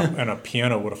 Yeah, and a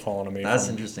piano would have fallen on me. That's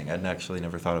interesting. I'd actually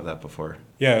never thought of that before.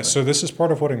 Yeah, so this is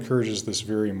part of what encourages this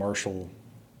very martial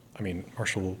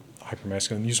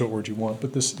hypermasculine, use what word you want,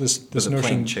 but this notion.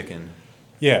 Playing chicken.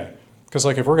 Yeah, because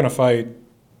like if we're going to fight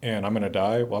and I'm going to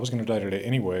die, well, I was going to die today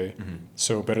anyway,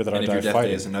 so better that I die fighting. And if your death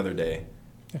day is another day,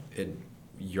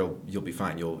 you'll be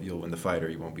fine. You'll win the fight, or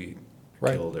you won't be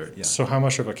killed. So how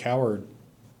much of a coward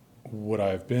would I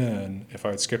have been if I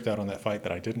had skipped out on that fight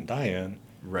that I didn't die in?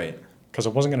 Right. Because I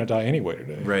wasn't going to die anyway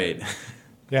today. Right.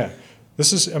 Yeah.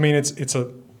 This is, it's a,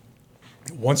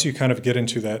 once you kind of get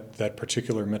into that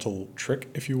particular mental trick,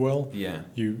 if you will,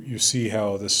 you see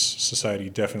how this society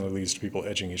definitely leads to people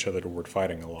edging each other toward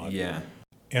fighting a lot. Yeah.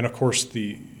 And of course,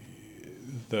 the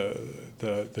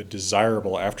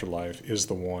desirable afterlife is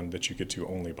the one that you get to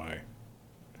only by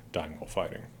dying while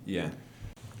fighting. Yeah.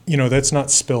 That's not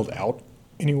spelled out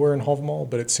anywhere in Hávamál,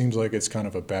 but it seems like it's kind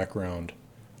of a background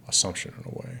assumption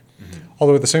in a way. Mm-hmm.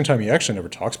 Although at the same time, he actually never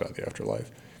talks about the afterlife,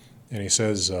 and he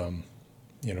says,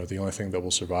 the only thing that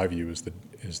will survive you is the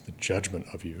judgment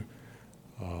of you.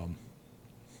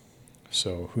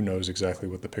 So who knows exactly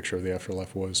what the picture of the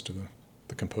afterlife was to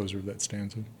the composer of that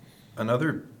stanza.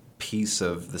 Another piece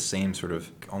of the same sort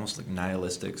of almost like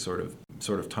nihilistic sort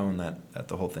of tone that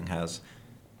the whole thing has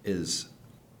is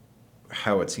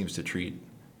how it seems to treat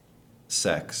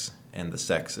sex and the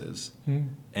sexes.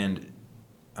 And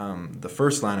the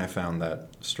first line I found that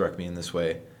struck me in this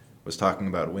way was talking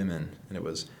about women, and it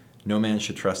was, "No man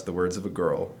should trust the words of a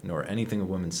girl, nor anything a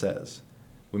woman says.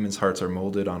 Women's hearts are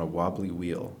molded on a wobbly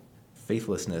wheel.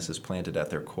 Faithlessness is planted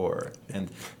at their core." And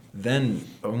then,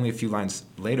 only a few lines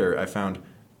later, I found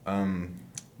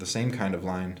the same kind of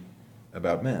line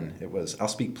about men. It was, "I'll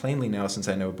speak plainly now since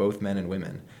I know both men and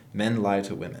women. Men lie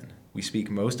to women. We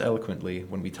speak most eloquently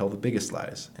when we tell the biggest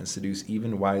lies and seduce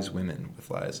even wise women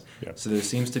with lies." Yep. So there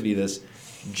seems to be this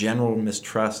general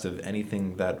mistrust of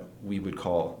anything that we would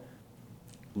call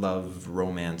love,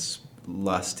 romance,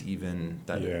 lust even.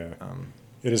 That, Yeah.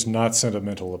 It is not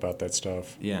sentimental about that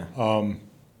stuff. Yeah.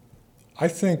 I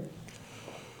think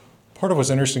part of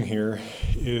what's interesting here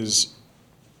is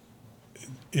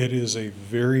it is a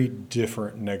very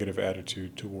different negative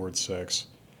attitude towards sex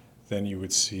than you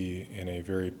would see in a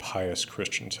very pious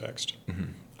Christian text.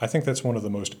 Mm-hmm. I think that's one of the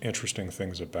most interesting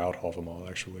things about Hávamál,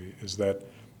 actually, is that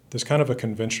there's kind of a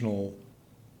conventional,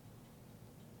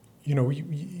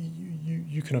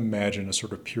 you can imagine a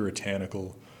sort of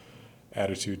puritanical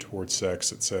attitude towards sex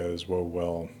that says,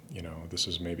 well, this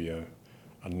is maybe a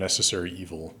necessary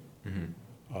evil,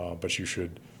 Mm-hmm. but you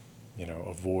should,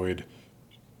 avoid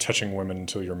touching women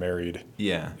until you're married.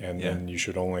 Yeah. And then you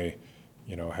should only,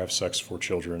 have sex for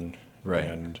children. Right.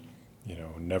 And,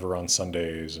 never on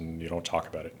Sundays, and you don't talk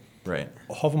about it. Right.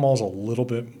 Hávamál is a little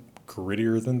bit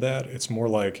grittier than that. It's more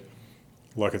like,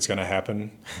 look, it's going to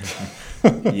happen.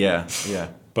 Yeah. Yeah.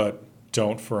 But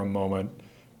don't for a moment,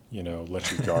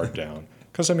 let your guard down.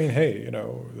 Because, hey,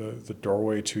 the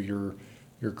doorway to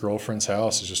your girlfriend's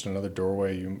house is just another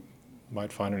doorway you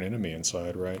might find an enemy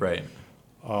inside, right? Right.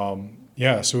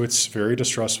 So it's very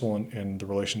distrustful in the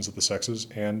relations of the sexes,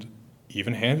 and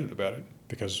even-handed about it,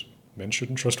 because men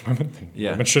shouldn't trust women, and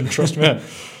Yeah. women shouldn't trust men.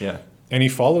 Yeah. And he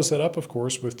follows that up, of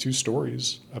course, with two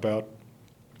stories about,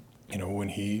 when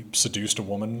he seduced a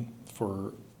woman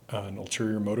for an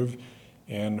ulterior motive,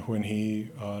 and when he,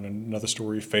 in another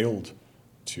story, failed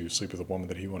to sleep with a woman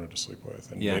that he wanted to sleep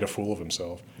with and made a fool of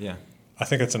himself. Yeah. I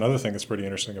think that's another thing that's pretty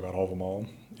interesting about Hávamál,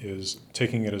 is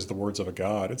taking it as the words of a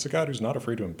god. It's a god who's not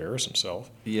afraid to embarrass himself.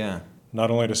 Yeah.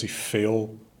 Not only does he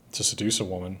fail to seduce a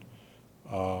woman,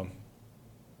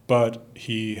 but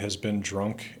he has been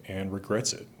drunk and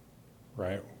regrets it,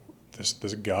 right? This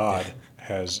god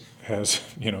has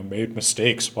made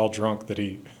mistakes while drunk that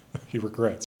he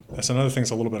regrets. That's another thing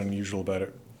that's a little bit unusual about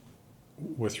it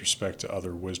with respect to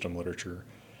other wisdom literature,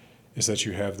 is that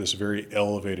you have this very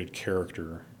elevated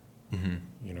character.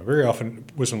 Mm-hmm. Very often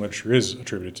wisdom literature is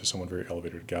attributed to someone very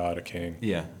elevated, a god, a king,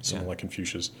 Yeah. someone like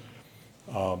Confucius.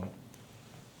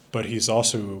 But he's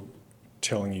also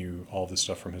telling you all this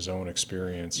stuff from his own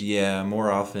experience. Yeah,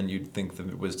 more often you'd think the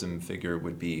wisdom figure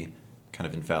would be kind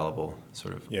of infallible,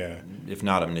 sort of. Yeah. If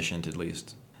not omniscient, at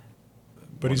least.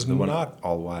 But he's not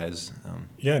all wise.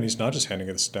 Yeah, and he's not just handing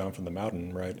this down from the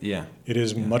mountain, right? Yeah. It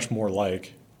is much more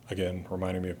like, again,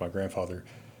 reminding me of my grandfather,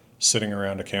 sitting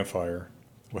around a campfire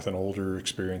with an older,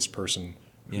 experienced person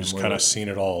who's kind of seen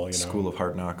it all. School of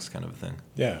hard knocks kind of a thing.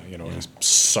 Yeah, he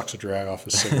sucks a drag off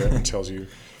his cigarette and tells you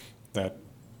that,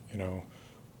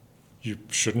 you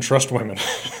shouldn't trust women.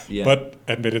 Yeah. But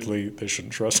admittedly, they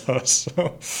shouldn't trust us.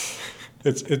 So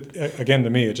again, to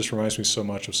me, it just reminds me so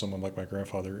much of someone like my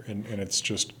grandfather, and it's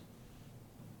just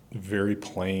very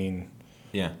plain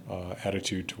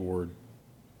attitude toward,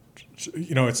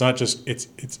 it's not just,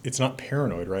 it's not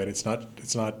paranoid, right? It's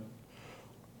not,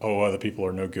 oh, other people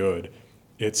are no good.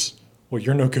 It's, well,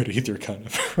 you're no good either, kind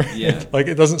of. Right? Yeah. Like,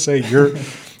 it doesn't say you're,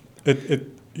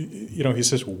 he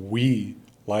says we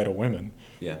lie to women.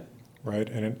 Yeah. Right.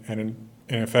 And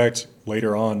in fact,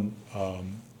 later on,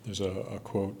 there's a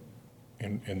quote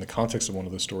in the context of one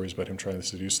of the stories about him trying to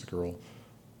seduce the girl,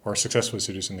 or successfully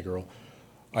seducing the girl.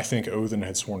 I think Odin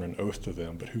had sworn an oath to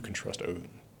them, but who can trust Odin?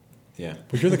 Yeah.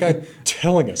 But you're the guy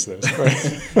telling us this,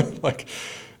 right? Like,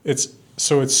 it's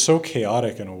so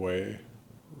chaotic in a way.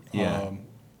 Yeah.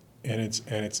 And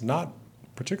it's not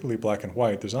particularly black and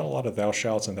white, there's not a lot of thou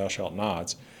shalt and thou shalt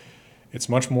nots. It's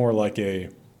much more like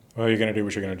well, you're going to do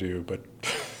what you're going to do,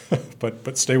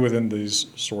 but stay within these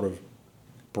sort of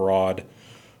broad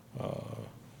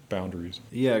boundaries.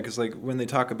 Yeah, because like when they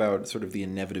talk about sort of the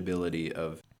inevitability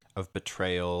of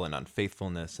betrayal and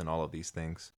unfaithfulness and all of these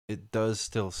things, it does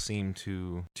still seem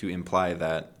to imply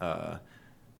that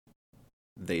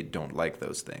they don't like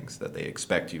those things, that they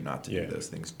expect you not to do those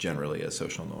things generally as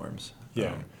social norms.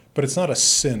 Yeah, but it's not a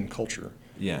sin culture.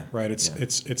 Yeah, right.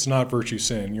 It's not virtue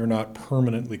sin. You're not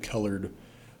permanently colored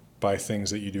by things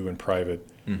that you do in private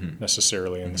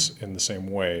necessarily in the same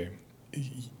way.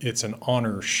 It's an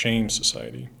honor shame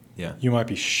society. Yeah, you might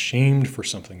be shamed for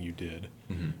something you did.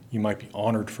 You might be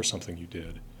honored for something you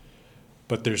did,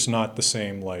 but there's not the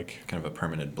same like kind of a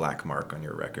permanent black mark on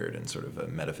your record in sort of a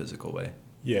metaphysical way.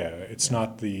 Yeah, it's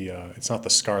not the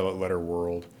scarlet letter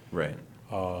world. Right.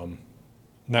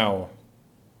 Now,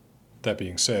 that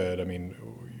being said, I mean,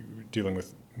 dealing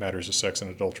with matters of sex and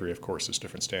adultery, of course, there's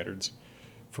different standards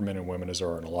for men and women, as there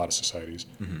are in a lot of societies.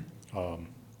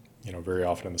 Very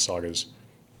often in the sagas,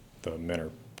 the men are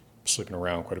sleeping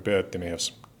around quite a bit. They may have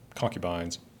some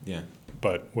concubines. Yeah.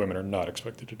 But women are not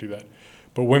expected to do that.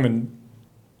 But women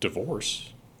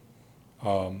divorce.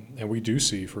 And we do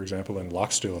see, for example, in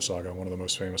Laxdœla saga, one of the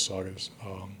most famous sagas,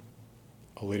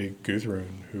 a lady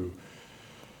Gudrun who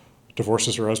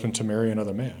divorces her husband to marry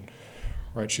another man.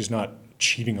 Right? She's not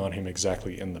cheating on him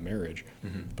exactly in the marriage,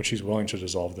 but she's willing to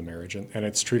dissolve the marriage, and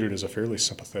it's treated as a fairly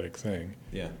sympathetic thing.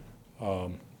 Yeah.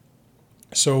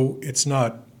 So it's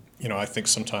not, I think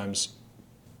sometimes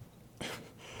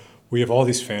we have all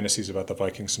these fantasies about the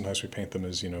Vikings. Sometimes we paint them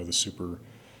as, the super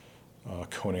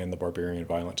Conan the Barbarian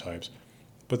violent types.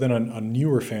 But then a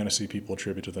newer fantasy people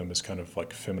attribute to them is kind of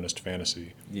like feminist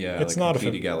fantasy. Yeah, it's like not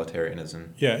complete egalitarianism.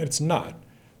 Yeah, it's not.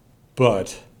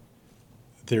 But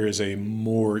there is a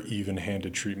more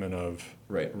even-handed treatment of...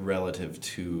 Right, relative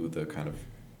to the kind of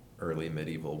early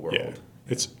medieval world. Yeah,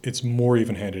 it's more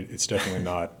even-handed. It's definitely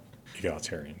not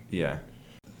egalitarian. Yeah.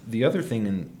 The other thing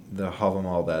in the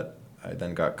Hávamál that I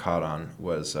then got caught on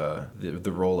was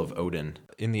the role of Odin.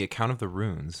 In the account of the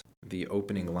runes, the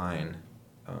opening line,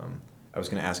 I was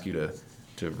going to ask you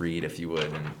to read, if you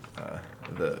would, in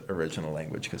the original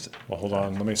language. Well, hold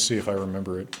on. Let me see if I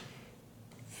remember it.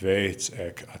 Veit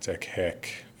ek at ek hek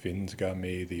vindga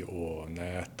meði og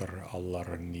nætter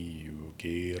allar níu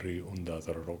geri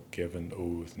undaðar og gefin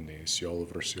óðni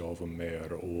sjálfur sjálfum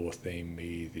mer og þeim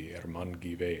meði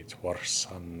mangi veit hvar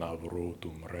sanna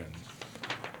vrotum renn.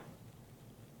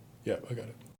 Yeah, I got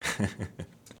it.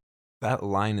 That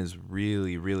line is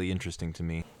really, really interesting to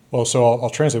me. Well, so I'll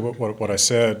translate what I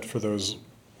said for those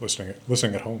listening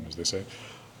at home, as they say.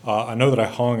 I know that I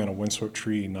hung on a windswept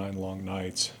tree 9 long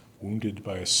nights, wounded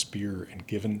by a spear and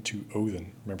given to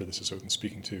Odin. Remember, this is Odin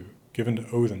speaking too. Given to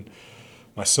Odin,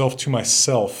 myself to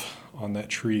myself on that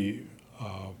tree,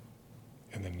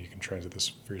 and then you can translate this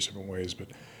various different ways, but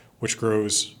which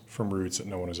grows from roots that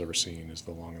no one has ever seen is the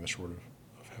long and the short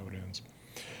of how it ends.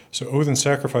 So Odin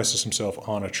sacrifices himself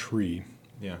on a tree,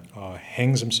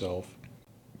 hangs himself.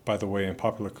 By the way, in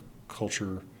popular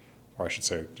culture, or I should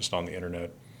say just on the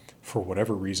internet, for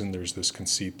whatever reason, there's this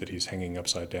conceit that he's hanging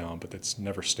upside down, but it's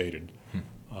never stated.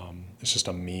 It's just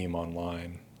a meme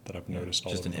online that I've noticed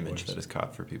all over the place. Just an image that is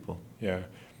caught for people. Yeah,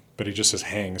 but he just says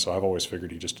hang, so I've always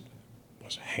figured he just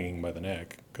was hanging by the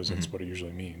neck, because that's what it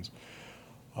usually means.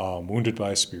 Wounded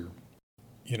by a spear.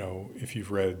 If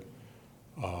you've read,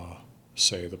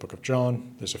 say, the book of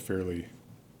John, there's a fairly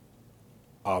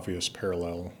obvious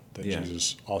parallel that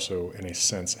Jesus also, in a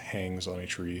sense, hangs on a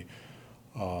tree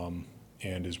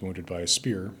and is wounded by a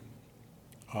spear.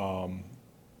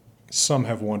 Some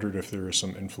have wondered if there is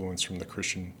some influence from the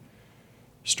Christian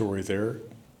story there.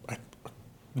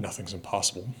 Nothing's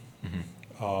impossible.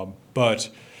 But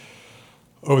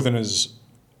Odin is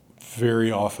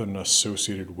very often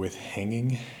associated with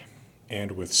hanging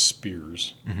and with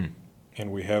spears.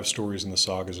 And we have stories in the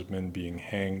sagas of men being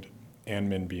hanged and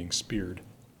men being speared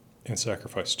and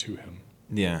sacrificed to him.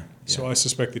 Yeah. So I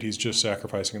suspect that he's just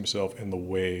sacrificing himself in the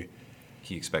way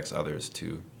he expects others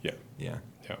to. Yeah.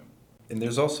 And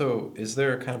there's also, is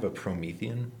there kind of a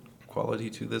Promethean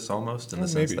quality to this almost, in the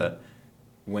sense that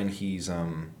when he's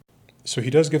So he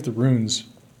does give the runes.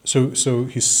 So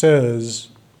he says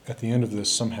at the end of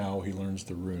this, somehow he learns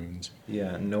the runes.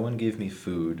 Yeah, no one gave me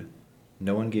food,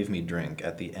 no one gave me drink.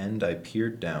 At the end I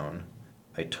peered down,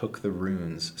 I took the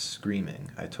runes,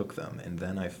 screaming. I took them, and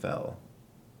then I fell.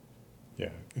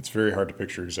 Yeah, it's very hard to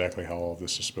picture exactly how all of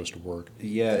this is supposed to work.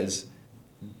 Yeah,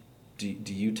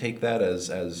 do you take that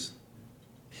as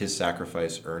his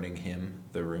sacrifice earning him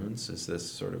the runes? Is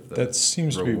this sort of the That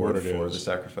seems to be what reward it for is. the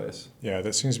sacrifice? Yeah,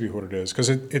 that seems to be what it is.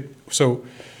 Because so,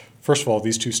 first of all,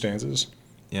 these two stanzas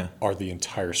Yeah. are the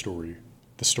entire story.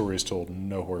 The story is told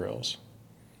nowhere else.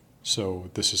 So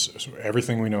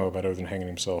everything we know about Odin hanging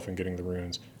himself and getting the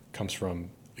runes comes from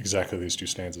exactly these two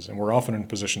stanzas. And we're often in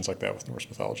positions like that with Norse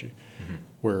mythology,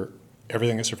 where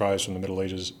everything that survives from the Middle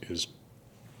Ages is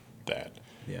that.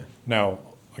 Yeah. Now,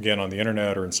 again, on the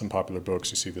internet or in some popular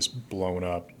books, you see this blown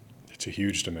up to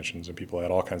huge dimensions, and people add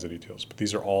all kinds of details. But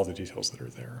these are all the details that are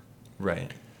there.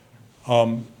 Right.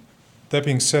 That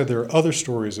being said, there are other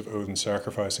stories of Odin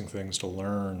sacrificing things to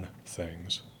learn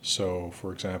things. So,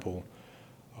 for example,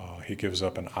 he gives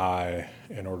up an eye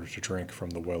in order to drink from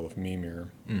the well of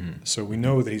Mimir. So we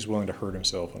know that he's willing to hurt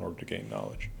himself in order to gain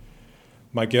knowledge.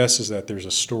 My guess is that there's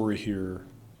a story here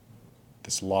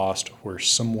that's lost where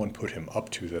someone put him up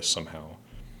to this somehow.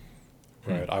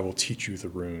 Right? I will teach you the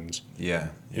runes Yeah.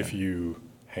 if you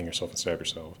hang yourself and stab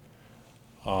yourself.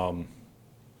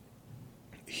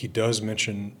 He does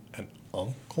mention an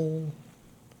uncle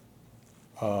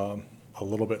a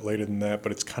little bit later than that,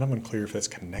 but it's kind of unclear if that's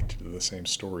connected to the same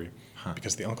story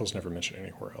because the uncle's never mentioned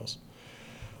anywhere else.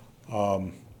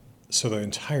 So the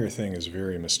entire thing is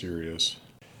very mysterious.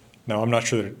 Now, I'm not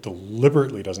sure that it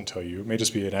deliberately doesn't tell you. It may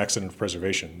just be an accident of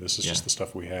preservation. This is just the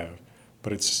stuff we have.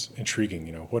 But it's intriguing,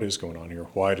 what is going on here?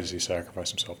 Why does he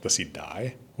sacrifice himself? Does he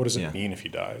die? What does it mean if he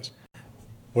dies?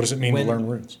 What does it mean to learn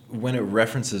runes? When it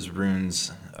references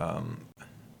runes,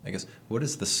 I guess, what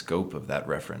is the scope of that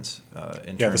reference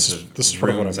in terms of this is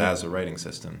runes what I mean. as a writing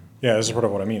system? Yeah, this is part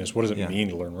of what I mean. Is what does it mean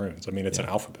to learn runes? I mean, it's an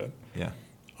alphabet. Yeah.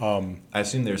 I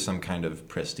assume there's some kind of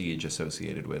prestige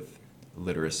associated with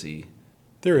literacy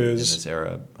There in is. this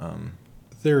era.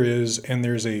 There is, and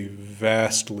there's a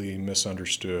vastly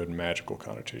misunderstood magical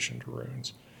connotation to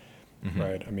runes,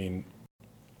 right? I mean,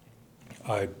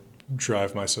 I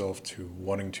drive myself to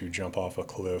wanting to jump off a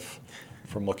cliff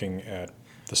from looking at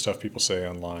the stuff people say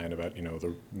online about,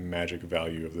 the magic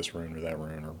value of this rune or that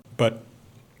rune. But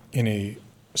in a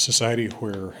society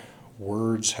where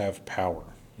words have power,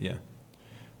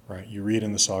 right? You read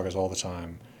in the sagas all the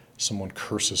time, someone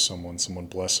curses someone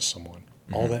blesses someone.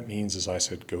 All that means is I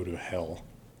said, go to hell,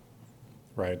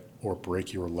 right? Or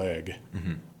break your leg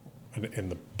in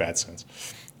the bad sense,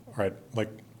 right? Like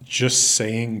just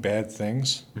saying bad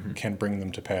things can bring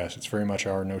them to pass. It's very much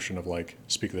our notion of like,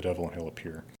 speak to the devil and he'll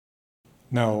appear.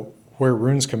 Now, where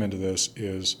runes come into this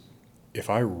is if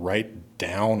I write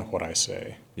down what I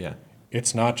say,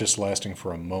 it's not just lasting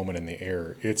for a moment in the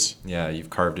air. It's you've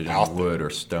carved it in wood or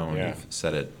stone. You've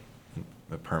set it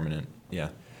a permanent.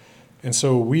 And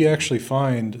so we actually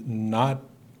find not,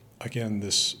 again,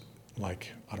 this,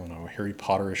 like, I don't know, Harry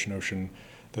Potter-ish notion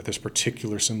that there's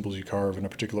particular symbols you carve in a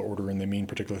particular order and they mean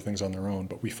particular things on their own,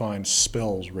 but we find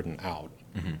spells written out,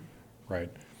 right?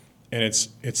 And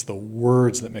it's the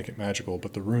words that make it magical,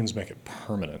 but the runes make it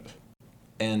permanent.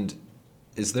 And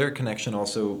is there a connection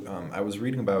also? I was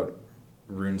reading about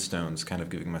rune stones, kind of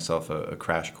giving myself a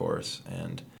crash course,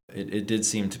 and it did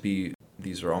seem to be,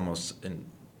 these are almost,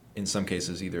 in some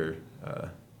cases, either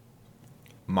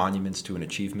monuments to an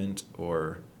achievement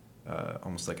or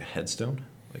almost like a headstone,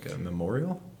 like a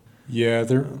memorial. Yeah,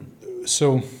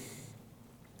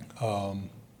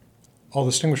 I'll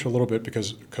distinguish a little bit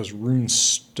because rune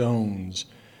stones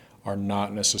are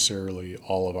not necessarily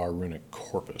all of our runic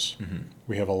corpus.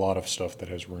 We have a lot of stuff that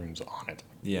has runes on it.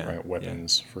 Right?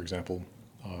 Weapons, for example,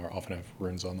 often have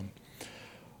runes on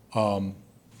them.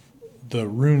 The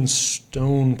rune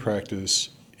stone practice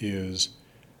is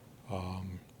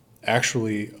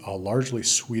actually a largely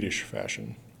Swedish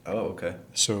fashion. Oh, okay.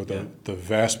 So the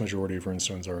vast majority of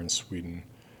runestones are in Sweden,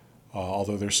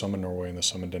 although there's some in Norway and there's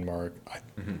some in Denmark. I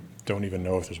don't even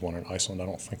know if there's one in Iceland. I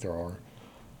don't think there are.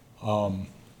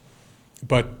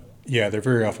 But yeah, they're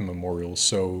very often memorials.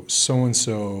 So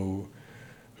so-and-so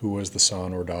who was the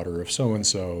son or daughter of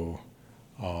so-and-so,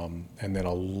 and then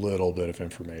a little bit of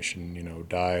information,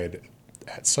 died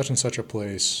at such and such a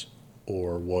place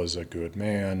or was a good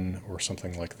man or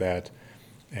something like that,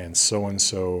 and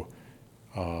so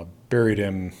buried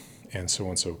him, and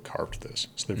so carved this.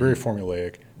 So they're very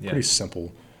formulaic, pretty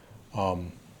simple.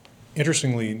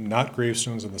 Interestingly, not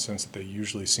gravestones in the sense that they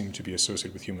usually seem to be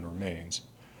associated with human remains.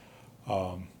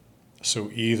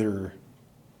 So either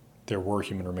there were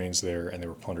human remains there and they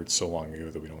were plundered so long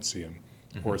ago that we don't see them,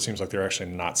 or it seems like they're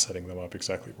actually not setting them up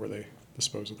exactly where they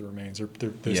dispose of the remains.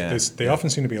 They often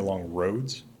seem to be along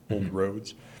roads, old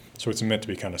roads, so it's meant to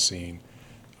be kind of seen,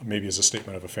 maybe as a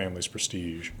statement of a family's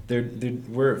prestige. There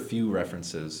were a few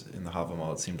references in the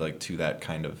Hávamál, it seemed like, to that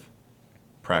kind of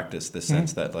practice, the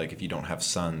sense that, like, if you don't have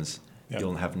sons,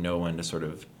 you'll have no one to sort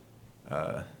of.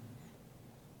 I'm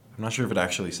not sure if it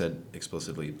actually said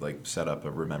explicitly like set up a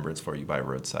remembrance for you by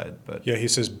roadside, but yeah, he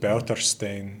says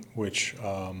Bouterstein, which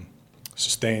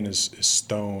stain is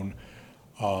stone.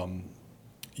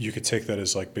 You could take that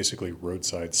as like basically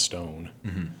roadside stone,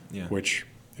 yeah, which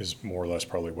is more or less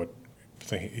probably what.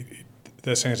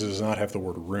 That sentence does not have the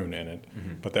word rune in it,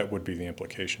 but that would be the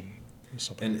implication.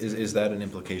 And is that an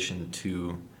implication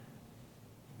to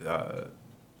the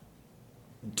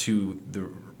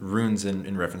runes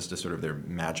in reference to sort of their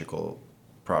magical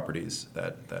properties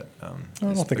that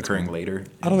is occurring later?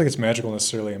 I don't think it's magical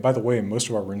necessarily. And by the way, most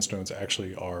of our runestones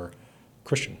actually are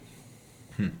Christian.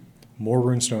 More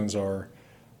runestones are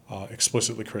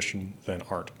explicitly Christian than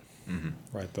aren't.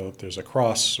 Right? Though there's a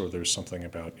cross, or there's something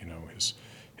about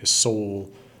his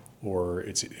soul, or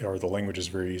the language is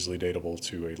very easily datable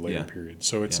to a later period.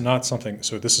 So it's not something.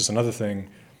 So this is another thing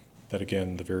that,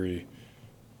 again, the very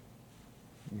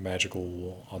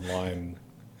magical online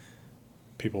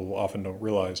people often don't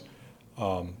realize.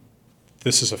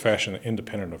 This is a fashion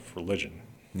independent of religion.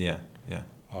 Yeah, yeah.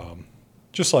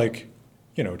 Just like,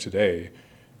 today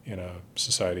in a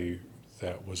society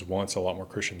that was once a lot more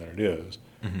Christian than it is,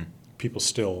 people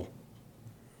still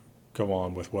go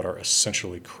on with what are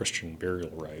essentially Christian burial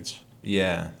rites.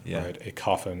 Yeah, yeah. Right? A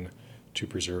coffin to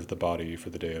preserve the body for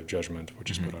the day of judgment, which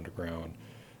is put underground.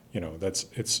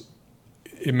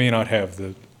 It may not have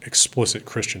the explicit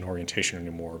Christian orientation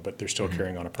anymore, but they're still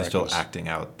carrying on a practice. They're still acting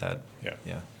out that.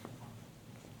 Yeah.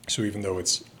 So even though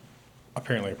it's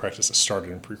apparently a practice that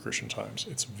started in pre-Christian times,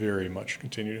 it's very much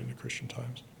continued into Christian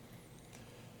times.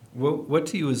 Well, what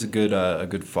to you is a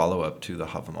good follow-up to the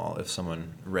Hávamál? If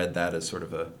someone read that as sort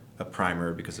of a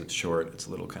primer, because it's short, it's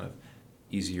a little kind of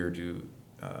easier to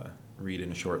read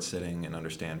in a short sitting and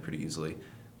understand pretty easily.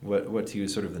 What to you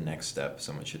is sort of the next step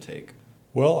someone should take?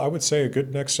 Well, I would say a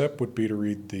good next step would be to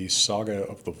read the Saga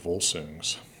of the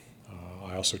Volsungs.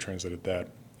 I also translated that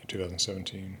in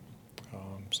 2017,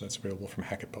 so that's available from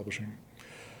Hackett Publishing.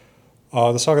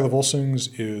 The Saga of the Volsungs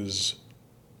is,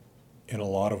 in a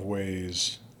lot of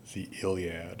ways, the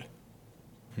Iliad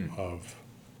of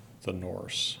the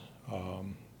Norse.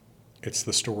 It's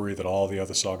the story that all the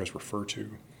other sagas refer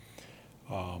to.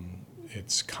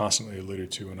 It's constantly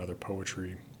alluded to in other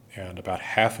poetry, and about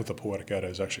half of the Poetic Edda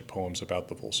is actually poems about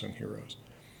the Volsung heroes.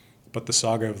 But the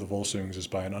Saga of the Volsungs is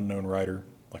by an unknown writer,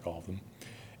 like all of them,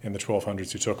 in the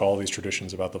 1200s, who took all these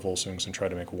traditions about the Volsungs and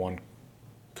tried to make one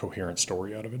coherent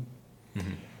story out of it.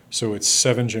 So it's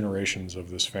 7 generations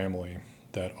of this family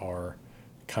that are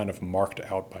kind of marked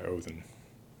out by Odin.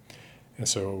 And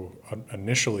so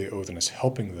initially Odin is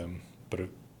helping them, but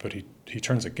he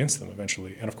turns against them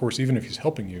eventually. And of course, even if he's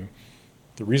helping you,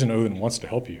 the reason Odin wants to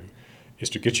help you is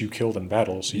to get you killed in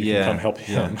battle so you can come help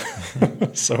him.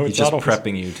 So he's just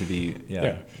prepping you to be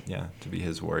to be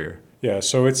his warrior. Yeah,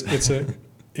 so it's a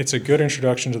good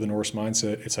introduction to the Norse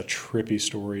mindset. It's a trippy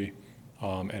story,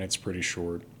 and it's pretty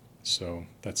short. So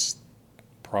that's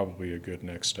probably a good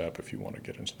next step if you want to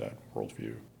get into that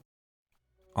worldview.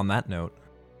 On that note,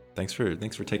 thanks for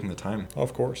taking the time.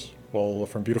 Of course. Well,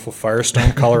 from beautiful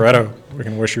Firestone, Colorado, we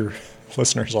can wish your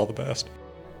listeners all the best.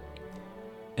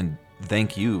 And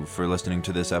thank you for listening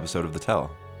to this episode of The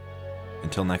Tell.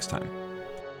 Until next time.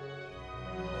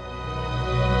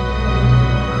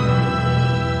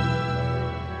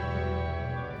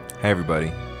 Hey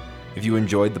everybody. If you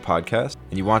enjoyed the podcast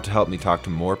and you want to help me talk to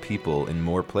more people in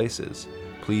more places,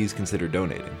 please consider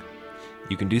donating.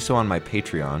 You can do so on my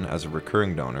Patreon as a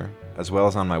recurring donor, as well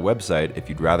as on my website if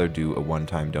you'd rather do a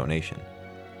one-time donation.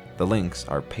 The links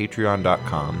are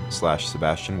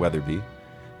patreon.com/Sebastian Weatherby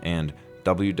and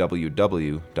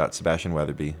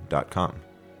www.sebastianweatherby.com.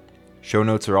 Show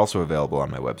notes are also available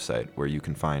on my website, where you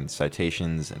can find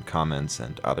citations and comments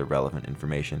and other relevant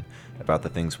information about the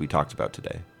things we talked about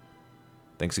today.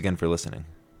 Thanks again for listening.